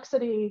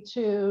complexity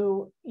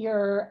to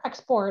your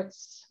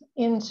exports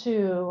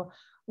into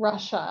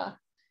Russia.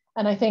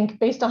 And I think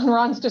based on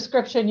Ron's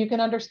description, you can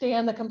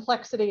understand the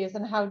complexities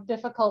and how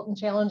difficult and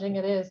challenging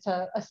it is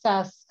to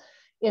assess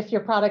if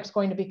your product's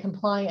going to be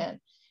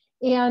compliant.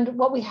 And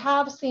what we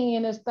have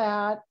seen is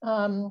that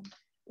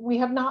we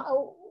have not,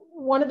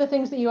 one of the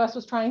things the US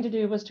was trying to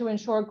do was to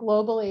ensure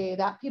globally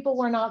that people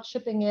were not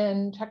shipping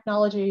in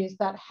technologies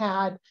that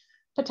had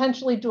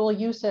potentially dual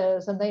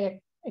uses, and they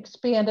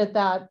expanded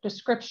that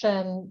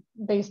description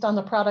based on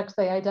the products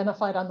they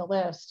identified on the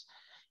list.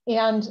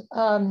 And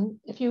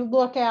if you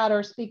look at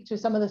or speak to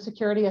some of the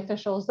security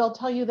officials, they'll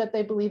tell you that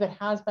they believe it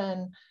has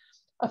been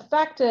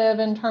effective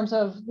in terms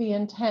of the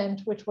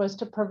intent, which was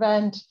to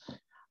prevent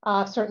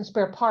certain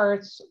spare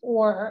parts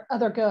or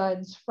other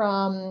goods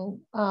from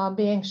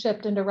being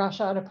shipped into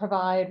Russia to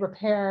provide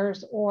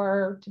repairs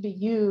or to be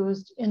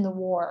used in the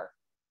war.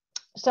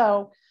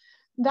 So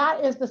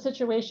that is the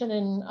situation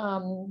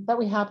in, that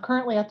we have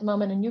currently at the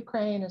moment in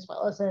Ukraine, as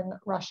well as in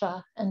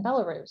Russia and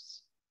Belarus.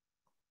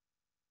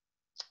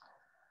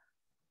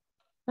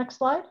 Next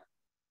slide.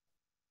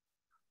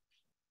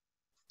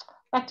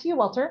 Back to you,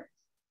 Walter.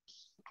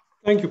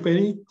 Thank you,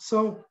 Penny.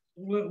 So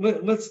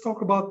let's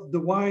talk about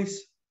the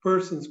Wise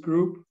Persons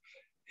Group.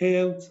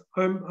 And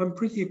I'm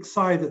pretty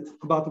excited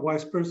about the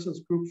Wise Persons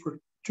Group for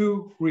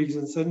 2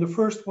 reasons. And the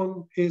first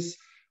one is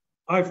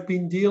I've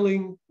been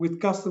dealing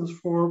with customs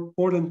for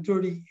more than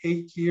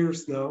 38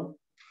 years now.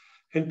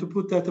 And to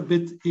put that a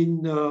bit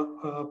in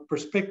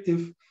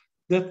perspective,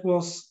 that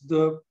was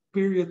the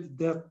period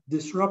that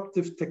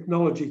disruptive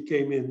technology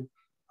came in.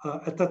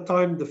 At that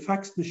time, the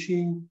fax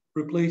machine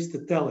replaced the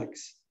telex.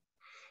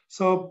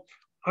 So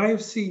I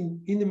have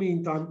seen, in the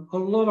meantime, a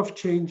lot of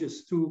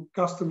changes to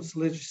customs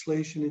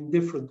legislation in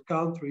different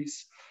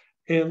countries.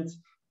 And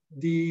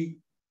the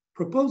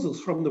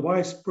proposals from the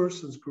Wise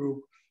Persons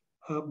Group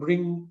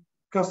bring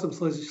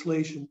customs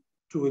legislation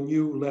to a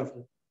new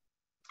level.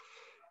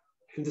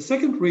 And the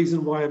second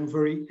reason why I'm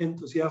very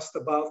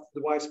enthusiastic about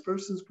the Wise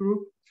Persons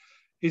Group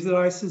is that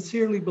I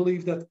sincerely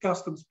believe that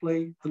customs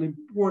play an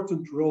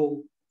important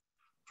role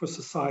for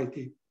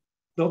society,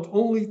 not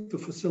only to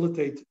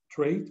facilitate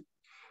trade,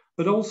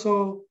 but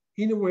also,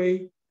 in a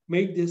way,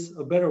 make this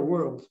a better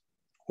world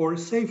or a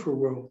safer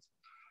world.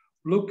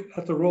 Look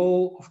at the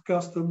role of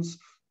customs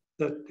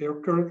that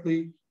they're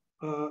currently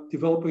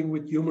developing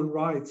with human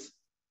rights,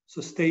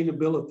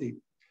 sustainability,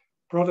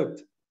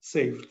 product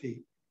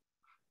safety.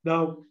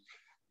 Now,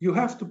 you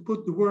have to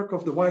put the work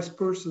of the Wise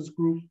Persons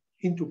Group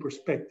into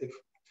perspective.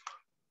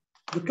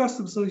 The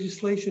customs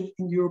legislation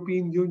in the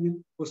European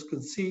Union was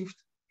conceived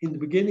in the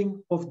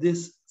beginning of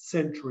this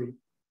century.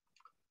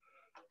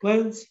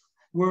 Plans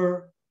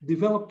were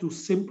developed to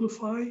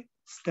simplify,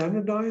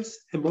 standardize,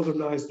 and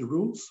modernize the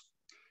rules,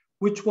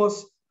 which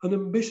was an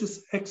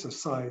ambitious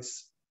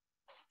exercise,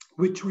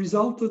 which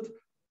resulted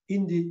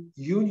in the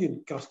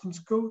Union Customs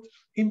Code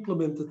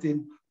implemented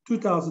in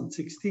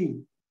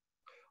 2016.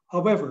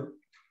 However,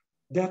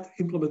 that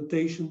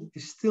implementation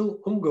is still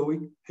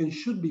ongoing and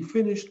should be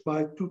finished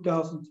by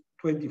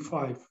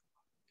 2025.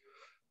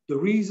 The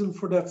reason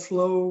for that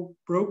slow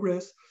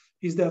progress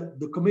is that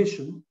the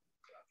Commission,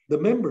 the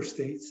Member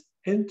States,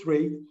 and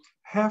trade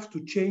have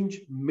to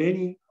change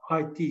many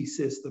IT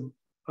systems.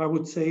 I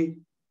would say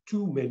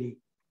too many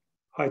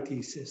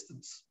IT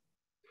systems.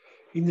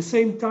 In the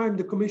same time,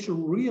 the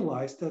Commission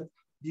realized that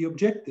the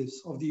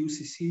objectives of the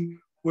UCC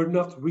were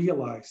not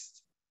realized.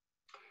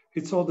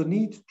 It saw the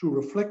need to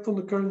reflect on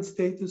the current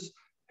status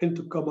and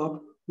to come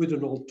up with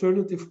an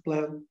alternative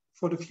plan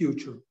for the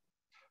future.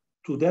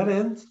 To that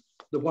end,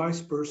 the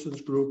Wise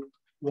Persons Group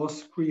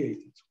was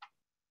created.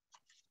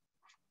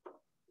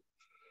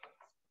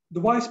 The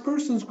Wise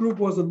Persons Group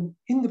was an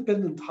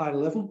independent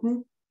high-level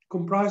group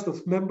comprised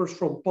of members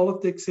from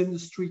politics,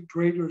 industry,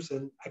 traders,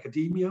 and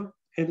academia,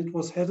 and it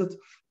was headed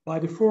by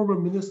the former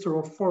Minister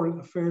of Foreign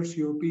Affairs,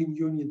 European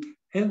Union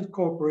and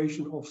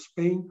Cooperation of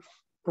Spain,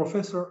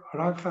 Professor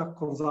Aranja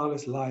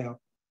González Laya.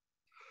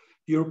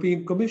 The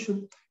European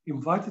Commission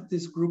invited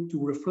this group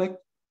to reflect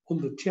on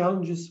the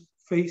challenges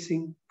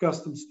facing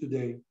customs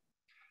today,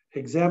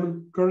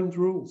 examine current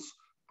rules,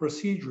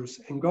 procedures,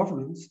 and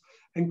governance,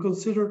 and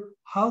consider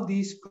how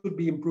these could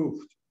be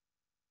improved.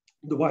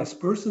 The Wise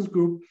Persons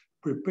Group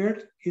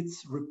prepared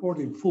its report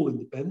in full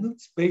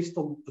independence based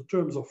on the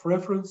terms of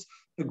reference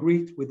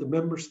agreed with the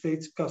Member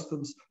States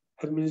Customs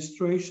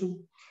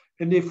Administration,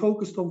 and they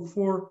focused on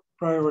 4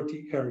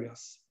 priority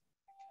areas: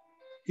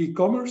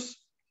 e-commerce,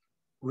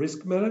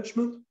 risk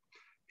management,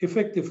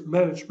 effective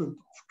management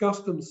of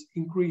customs,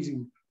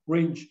 increasing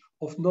range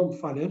of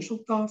non-financial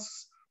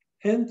tasks,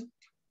 and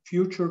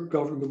future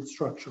government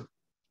structure.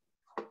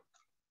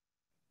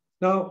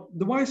 Now,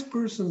 the Wise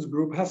Persons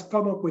Group has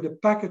come up with a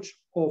package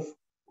of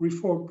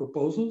reform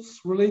proposals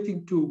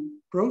relating to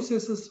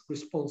processes,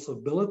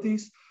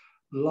 responsibilities,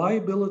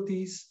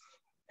 liabilities,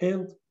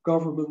 and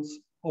governance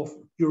of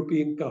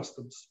European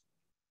customs.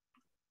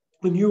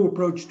 A new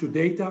approach to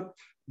data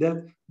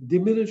that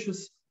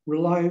diminishes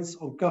reliance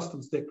on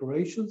customs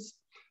declarations,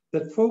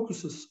 that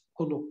focuses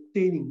on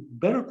obtaining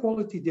better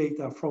quality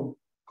data from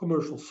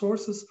commercial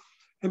sources,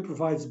 and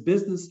provides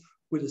business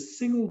with a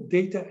single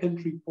data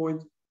entry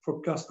point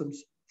for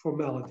customs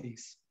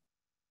formalities.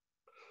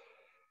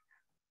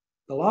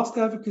 The last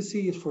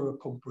advocacy is for a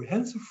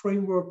comprehensive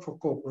framework for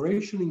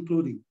cooperation,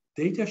 including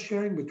data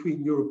sharing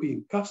between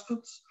European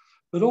customs,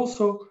 but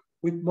also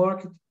with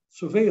market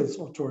surveillance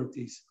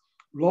authorities,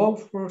 law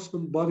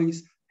enforcement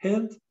bodies,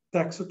 and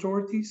tax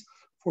authorities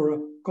for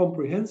a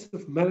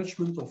comprehensive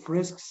management of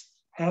risks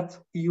at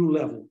EU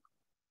level.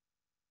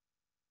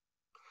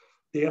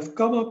 They have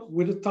come up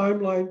with a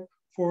timeline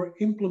for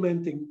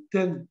implementing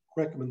 10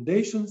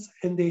 recommendations,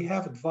 and they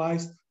have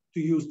advised to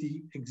use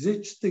the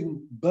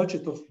existing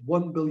budget of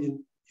 €1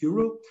 billion.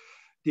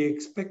 They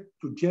expect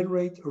to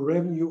generate a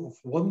revenue of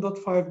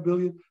 1.5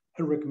 billion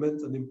and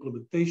recommend an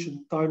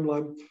implementation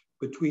timeline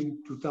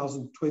between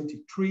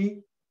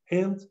 2023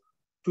 and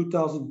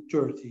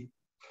 2030.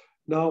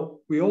 Now,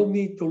 we all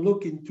need to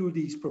look into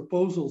these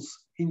proposals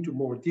into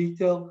more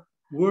detail,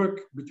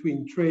 work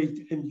between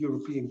trade and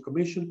European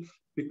Commission,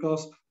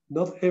 because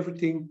not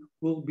everything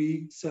will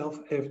be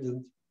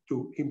self-evident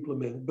to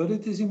implement, but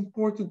it is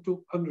important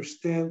to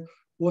understand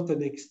what the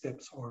next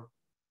steps are.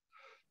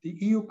 The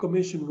EU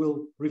Commission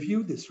will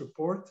review this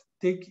report,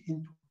 take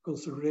into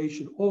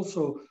consideration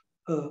also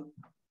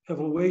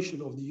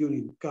evaluation of the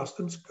Union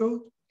Customs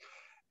Code,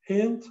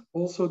 and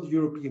also the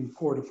European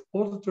Court of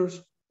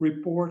Auditors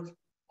report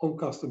on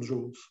customs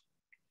rules.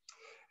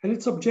 And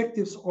its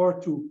objectives are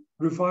to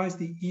revise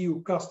the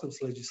EU customs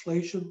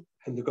legislation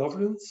and the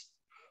governance,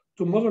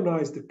 to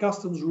modernize the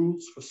customs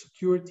rules for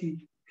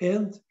security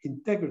and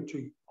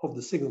integrity of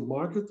the single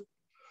market,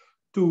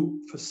 to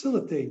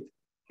facilitate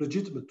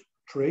legitimate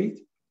trade,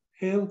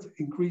 and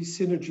increase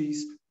synergies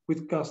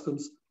with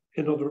customs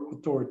and other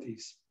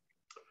authorities.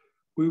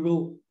 We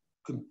will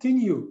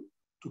continue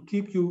to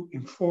keep you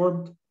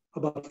informed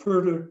about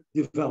further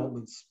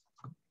developments.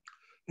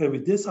 And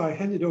with this, I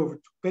hand it over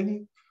to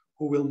Penny,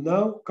 who will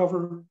now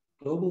cover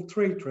global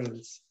trade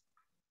trends.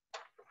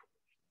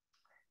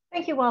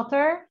 Thank you,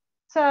 Walter.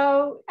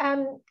 So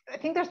I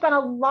think there's been a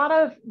lot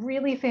of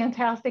really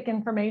fantastic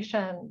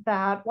information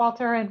that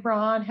Walter and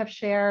Ron have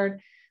shared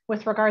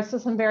with regards to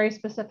some very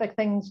specific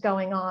things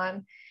going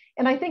on.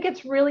 And I think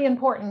it's really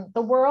important.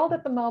 The world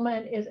at the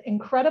moment is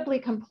incredibly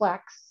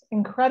complex,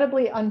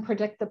 incredibly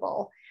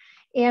unpredictable.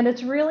 And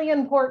it's really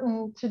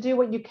important to do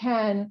what you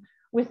can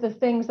with the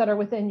things that are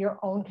within your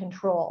own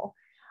control.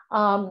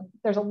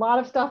 There's a lot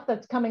of stuff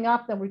that's coming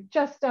up that we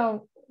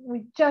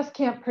just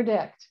can't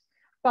predict.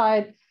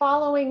 But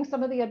following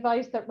some of the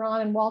advice that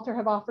Ron and Walter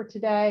have offered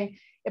today,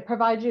 it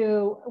provides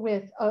you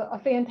with a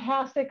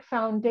fantastic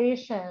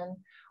foundation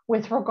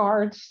with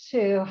regards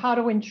to how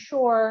to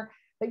ensure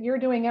that you're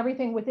doing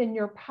everything within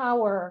your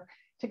power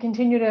to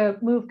continue to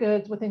move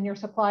goods within your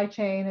supply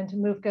chain and to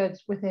move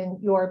goods within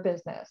your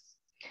business.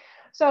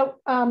 So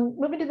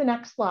moving to the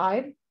next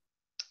slide.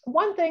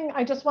 one thing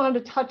I just wanted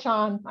to touch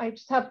on, I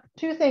just have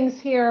two things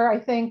here, I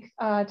think,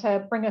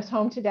 to bring us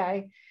home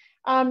today.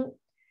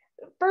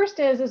 First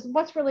is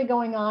what's really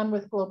going on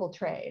with global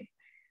trade.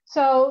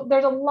 So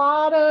there's a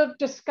lot of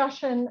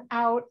discussion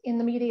out in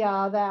the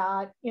media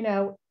that, you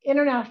know,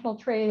 international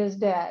trade is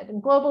dead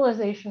and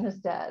globalization is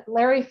dead.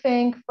 Larry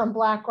Fink from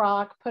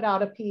BlackRock put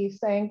out a piece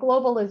saying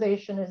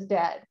globalization is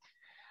dead.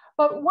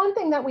 But one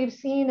thing that we've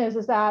seen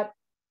is that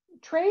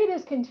trade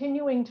is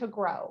continuing to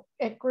grow.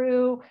 It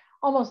grew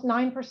almost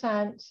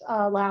 9%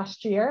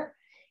 last year.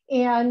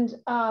 And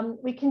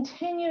we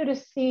continue to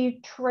see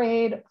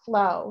trade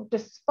flow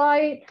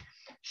despite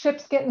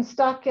ships getting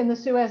stuck in the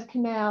Suez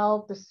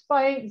Canal,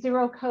 despite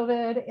zero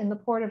COVID in the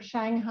port of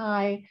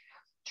Shanghai.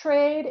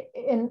 Trade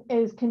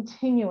is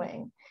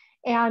continuing.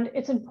 And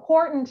it's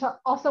important to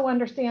also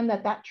understand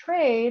that that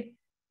trade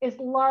is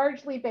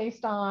largely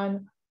based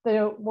on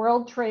the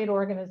World Trade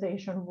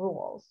Organization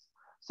rules.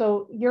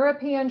 So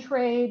European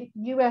trade,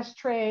 US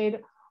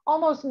trade,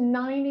 almost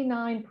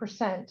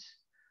 99%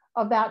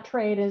 of that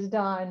trade is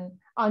done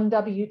on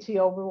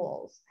WTO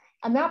rules.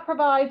 And that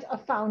provides a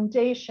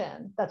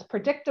foundation that's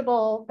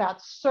predictable,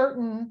 that's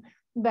certain,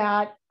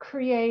 that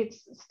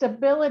creates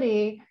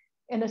stability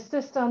in a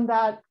system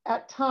that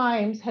at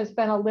times has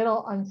been a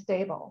little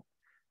unstable.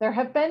 There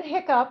have been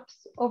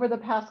hiccups over the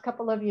past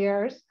couple of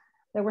years.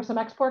 There were some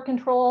export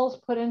controls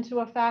put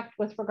into effect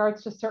with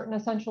regards to certain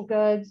essential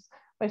goods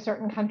by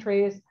certain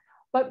countries,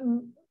 but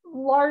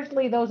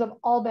largely those have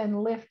all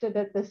been lifted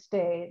at this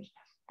stage,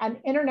 and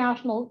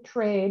international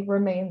trade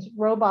remains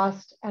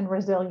robust and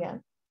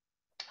resilient.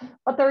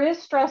 But there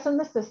is stress in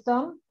the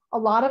system, a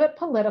lot of it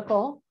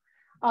political.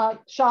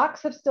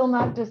 Shocks have still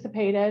not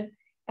dissipated,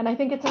 and I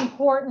think it's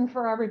important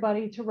for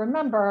everybody to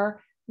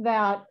remember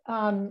that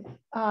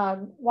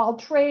while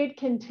trade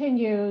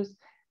continues,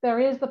 there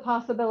is the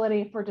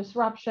possibility for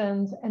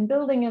disruptions, and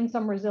building in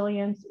some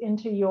resilience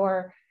into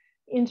your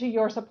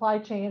supply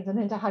chains and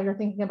into how you're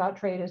thinking about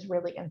trade is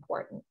really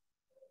important.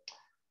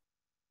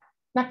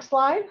 Next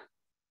slide.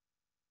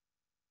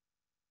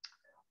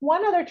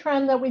 One other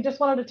trend that we just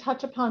wanted to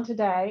touch upon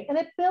today, and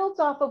it builds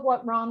off of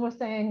what Ron was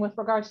saying with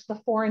regards to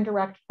the foreign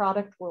direct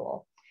product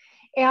rule.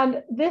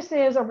 And this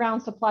is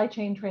around supply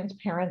chain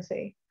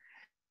transparency.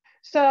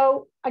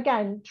 So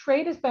again,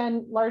 trade has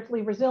been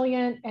largely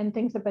resilient and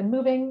things have been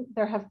moving.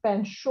 There have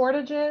been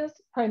shortages,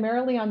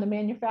 primarily on the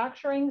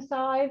manufacturing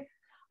side,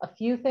 a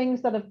few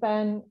things that have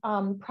been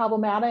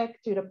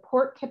problematic due to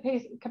port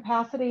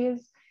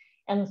capacities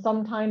and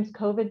sometimes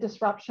COVID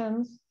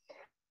disruptions.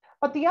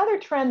 But the other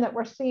trend that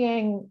we're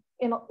seeing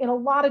in a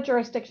lot of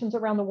jurisdictions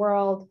around the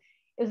world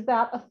is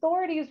that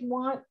authorities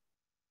want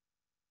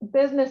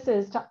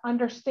businesses to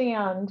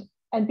understand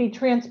and be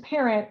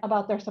transparent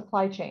about their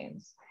supply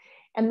chains.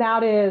 And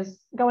that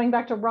is, going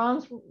back to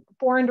Ron's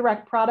foreign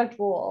direct product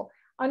rule,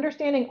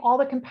 understanding all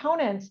the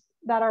components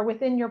that are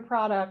within your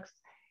products,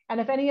 and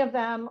if any of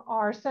them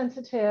are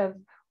sensitive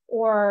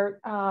or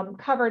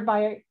covered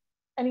by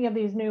any of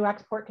these new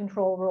export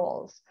control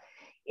rules.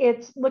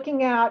 It's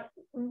looking at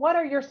what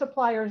are your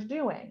suppliers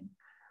doing?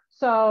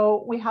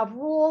 So we have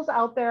rules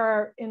out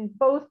there in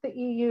both the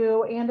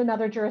EU and in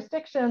other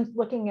jurisdictions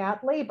looking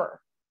at labor.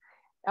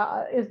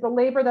 Is the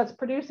labor that's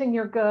producing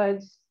your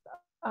goods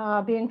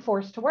being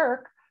forced to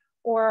work,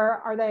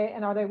 or are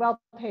they well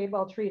paid,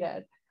 well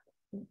treated?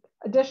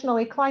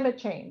 Additionally, climate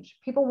change.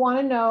 People want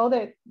to know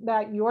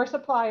that your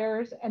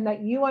suppliers and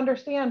that you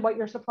understand what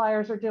your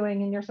suppliers are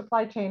doing in your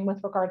supply chain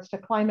with regards to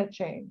climate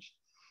change.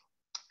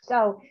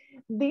 So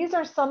these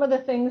are some of the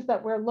things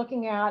that we're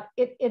looking at.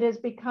 It has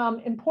become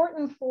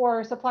important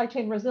for supply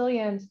chain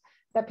resilience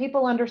that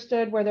people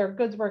understood where their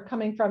goods were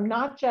coming from,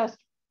 not just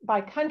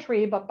by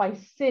country, but by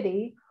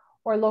city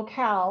or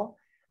locale,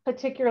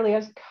 particularly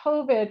as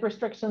COVID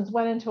restrictions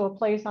went into a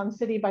place on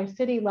city by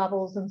city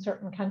levels in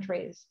certain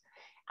countries.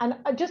 And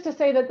just to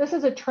say that this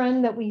is a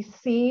trend that we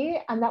see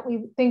and that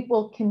we think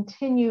will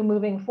continue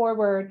moving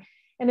forward,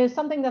 and is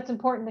something that's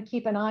important to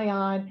keep an eye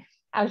on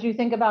as you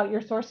think about your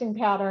sourcing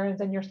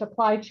patterns and your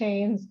supply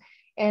chains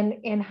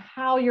and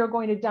how you're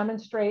going to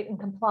demonstrate and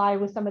comply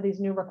with some of these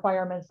new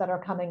requirements that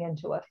are coming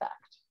into effect.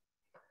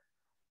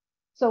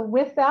 So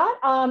with that,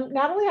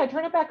 Natalie, I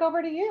turn it back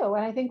over to you.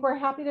 And I think we're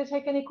happy to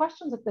take any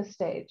questions at this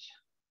stage.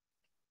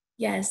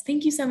 Yes,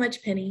 thank you so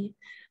much, Penny.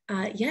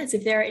 Yes,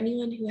 if there are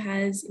anyone who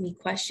has any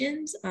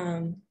questions,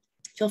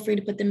 feel free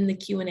to put them in the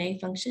Q&A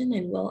function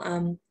and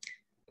we'll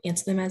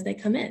answer them as they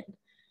come in.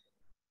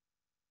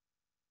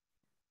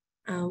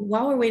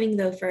 While we're waiting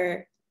though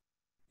for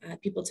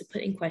people to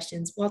put in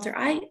questions, Walter,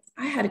 I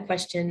had a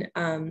question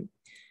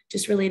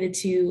just related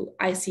to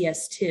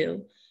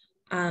ICS2.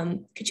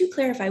 Could you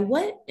clarify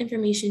what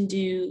information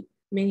do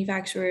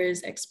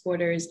manufacturers,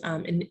 exporters,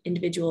 and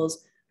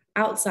individuals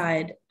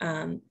outside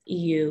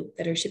EU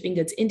that are shipping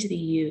goods into the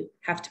EU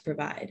have to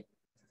provide?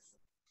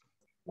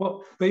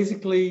 Well,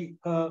 basically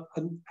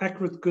an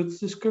accurate goods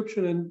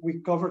description, and we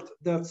covered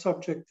that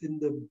subject in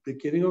the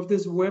beginning of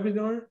this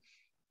webinar.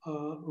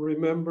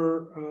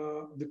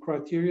 Remember the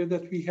criteria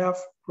that we have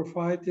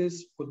provide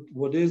this,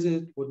 what is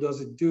it, what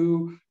does it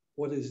do,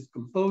 what is it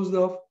composed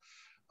of.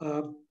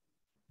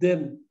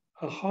 Then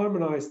a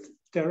harmonized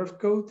tariff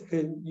code,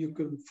 and you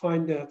can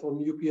find that on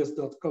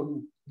ups.com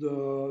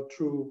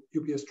through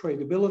UPS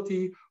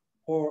Tradeability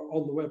or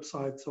on the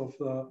websites of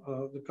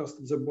the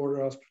Customs and Border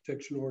House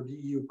Protection or the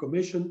EU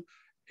Commission,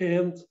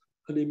 and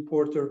an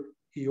importer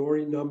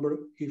EORI number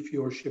if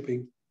you're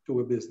shipping to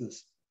a business.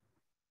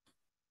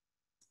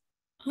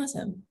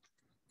 Awesome.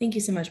 Thank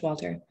you so much,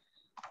 Walter.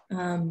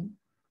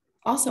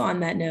 Also on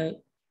that note,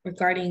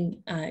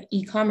 regarding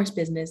e-commerce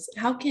business,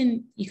 how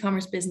can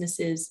e-commerce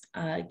businesses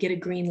get a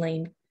green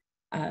lane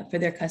for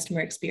their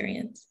customer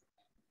experience?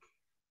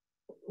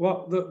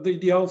 Well,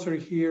 the answer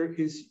here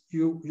is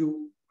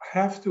you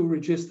have to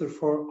register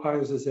for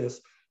ISSS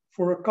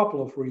for a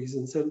couple of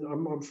reasons. And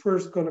I'm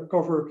first going to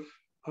cover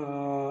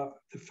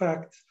the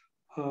fact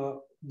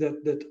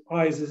that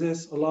ISSS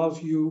allows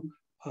you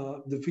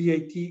the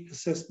VAT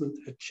assessment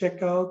at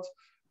checkout.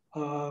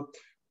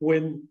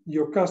 When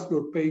your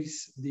customer pays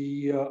the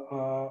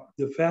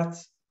VAT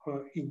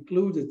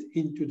included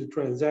into the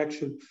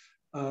transaction,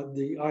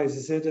 the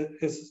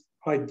ISSS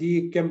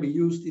ID can be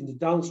used in the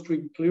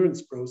downstream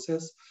clearance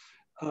process,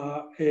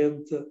 and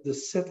the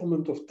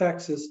settlement of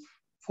taxes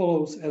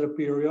follows at a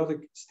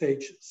periodic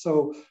stage.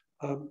 So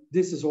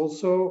this is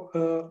also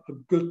a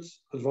good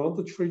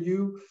advantage for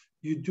you.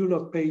 You do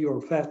not pay your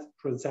VAT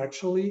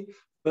transactionally,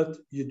 but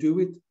you do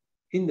it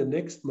in the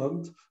next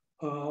month,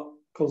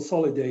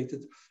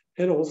 consolidated.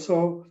 And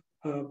also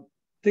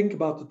think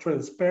about the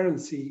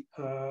transparency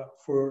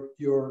for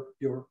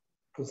your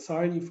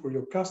consignee, for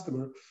your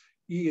customer.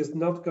 He is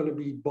not going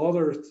to be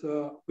bothered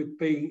with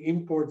paying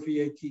import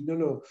VAT.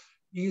 No.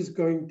 He is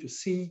going to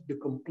see the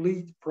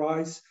complete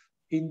price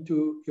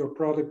into your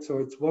product. So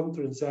it's one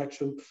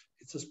transaction.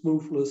 It's a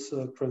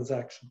smoothless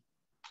transaction.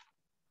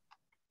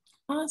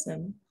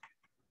 Awesome.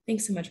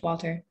 Thanks so much,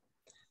 Walter.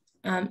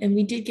 And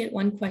we did get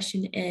one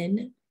question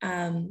in.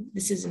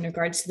 This is in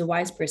regards to the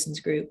Wise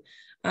Persons Group.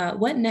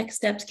 What next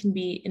steps can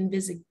be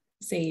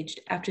envisaged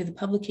after the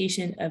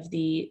publication of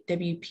the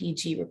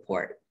WPG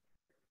report?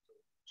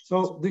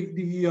 So the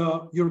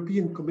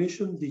European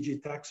Commission,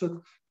 DG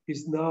Taxud,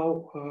 is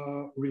now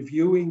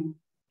reviewing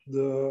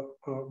the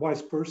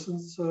Wise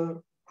Persons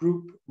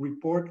Group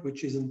report,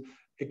 which is an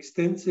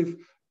extensive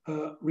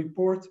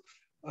report.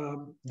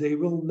 They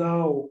will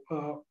now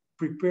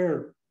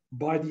prepare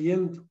by the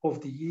end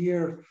of the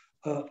year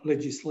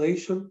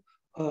legislation.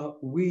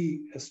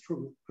 We as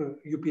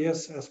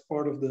UPS, as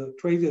part of the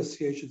trade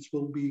associations,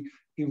 will be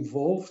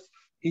involved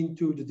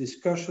into the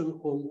discussion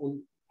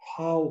on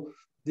how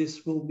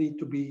this will need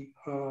to be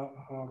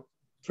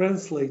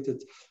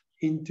translated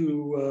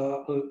into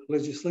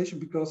legislation,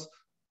 because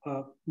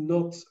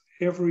not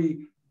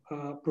every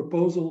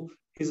proposal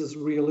is as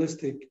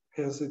realistic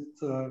as it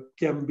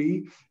can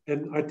be.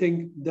 And I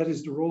think that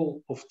is the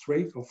role of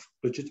trade, of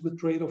legitimate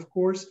trade, of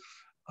course,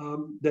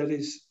 that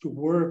is to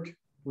work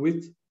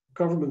with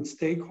government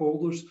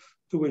stakeholders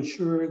to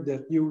ensure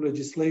that new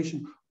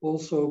legislation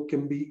also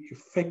can be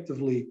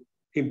effectively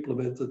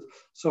implemented.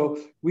 So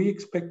we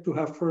expect to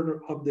have further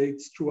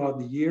updates throughout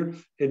the year,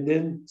 and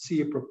then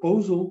see a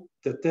proposal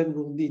that then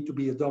will need to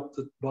be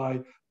adopted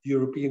by the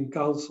European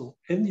Council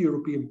and the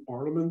European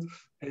Parliament,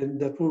 and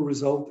that will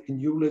result in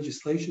new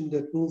legislation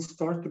that will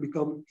start to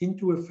become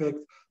into effect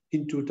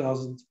in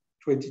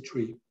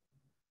 2023.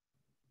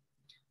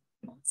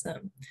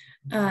 Awesome.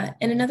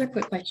 And another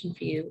quick question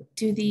for you.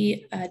 Do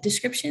the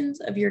descriptions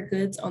of your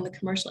goods on the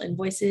commercial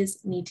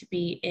invoices need to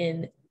be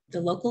in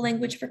the local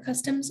language for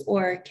customs,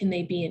 or can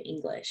they be in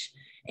English?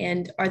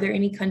 And are there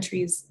any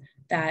countries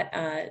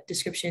that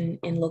description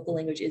in local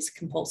language is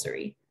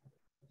compulsory?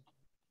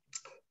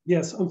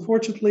 Yes,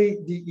 unfortunately,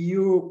 the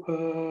EU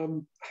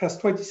has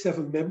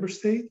 27 member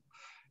states.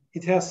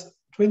 It has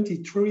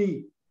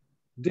 23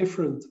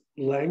 different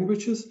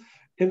languages.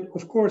 And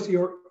of course,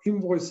 your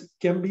invoice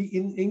can be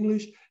in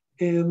English.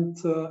 And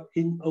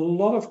in a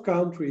lot of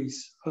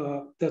countries,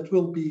 that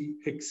will be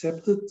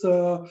accepted.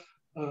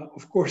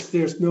 Of course,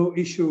 there's no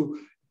issue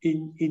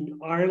in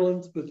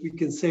Ireland, but we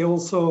can say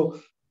also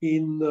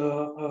in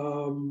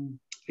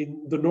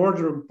the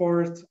northern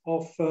part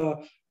of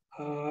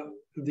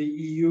the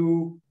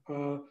EU,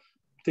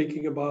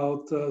 thinking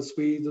about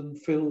Sweden,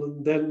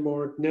 Finland,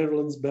 Denmark,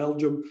 Netherlands,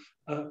 Belgium,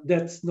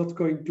 that's not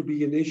going to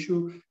be an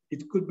issue.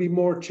 It could be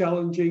more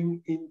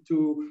challenging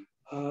into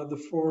the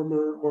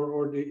former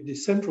or the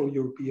Central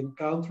European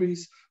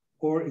countries,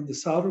 or in the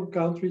southern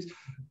countries.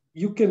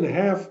 You can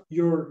have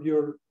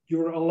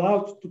you're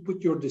allowed to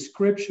put your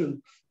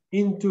description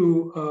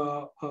into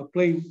a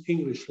plain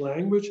English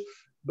language,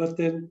 but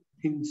then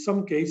in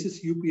some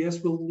cases,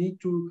 UPS will need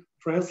to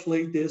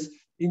translate this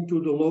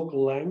into the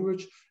local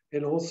language.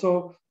 And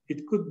also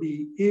it could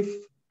be, if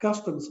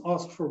customs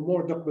ask for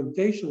more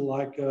documentation,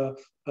 like a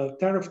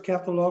tariff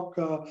catalog,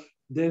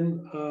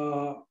 then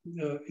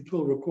it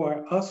will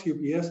require us,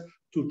 UPS,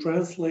 to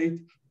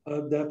translate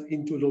that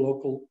into the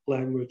local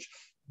language.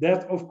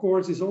 That, of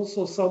course, is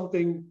also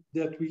something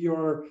that we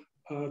are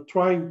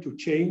trying to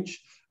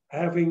change,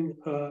 having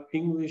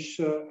English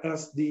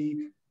as the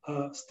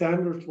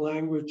standard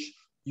language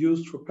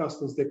used for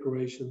customs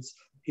declarations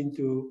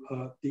into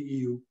the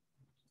EU.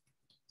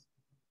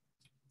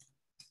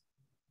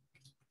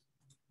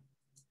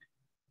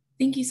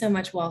 Thank you so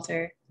much,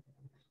 Walter.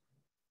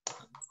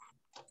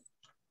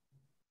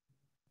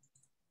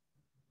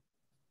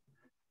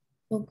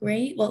 Well,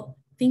 great. Well,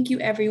 thank you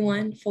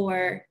everyone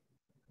for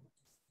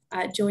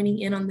joining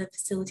in on the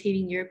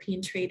Facilitating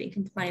European Trade and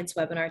Compliance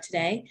webinar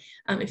today.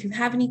 If you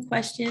have any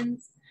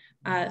questions,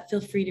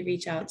 feel free to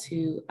reach out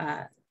to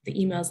the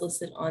emails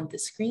listed on the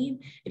screen.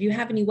 If you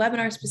have any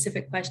webinar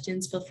specific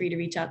questions, feel free to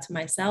reach out to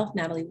myself,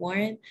 Natalie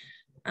Warren.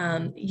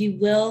 You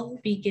will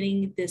be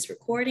getting this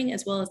recording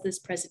as well as this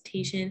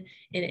presentation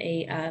in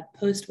a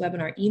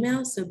post-webinar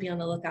email, so be on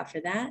the lookout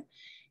for that.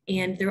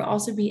 And there will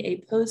also be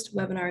a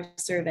post-webinar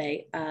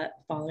survey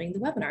following the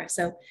webinar.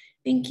 So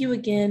thank you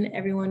again,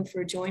 everyone,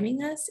 for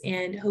joining us,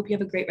 and hope you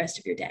have a great rest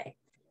of your day.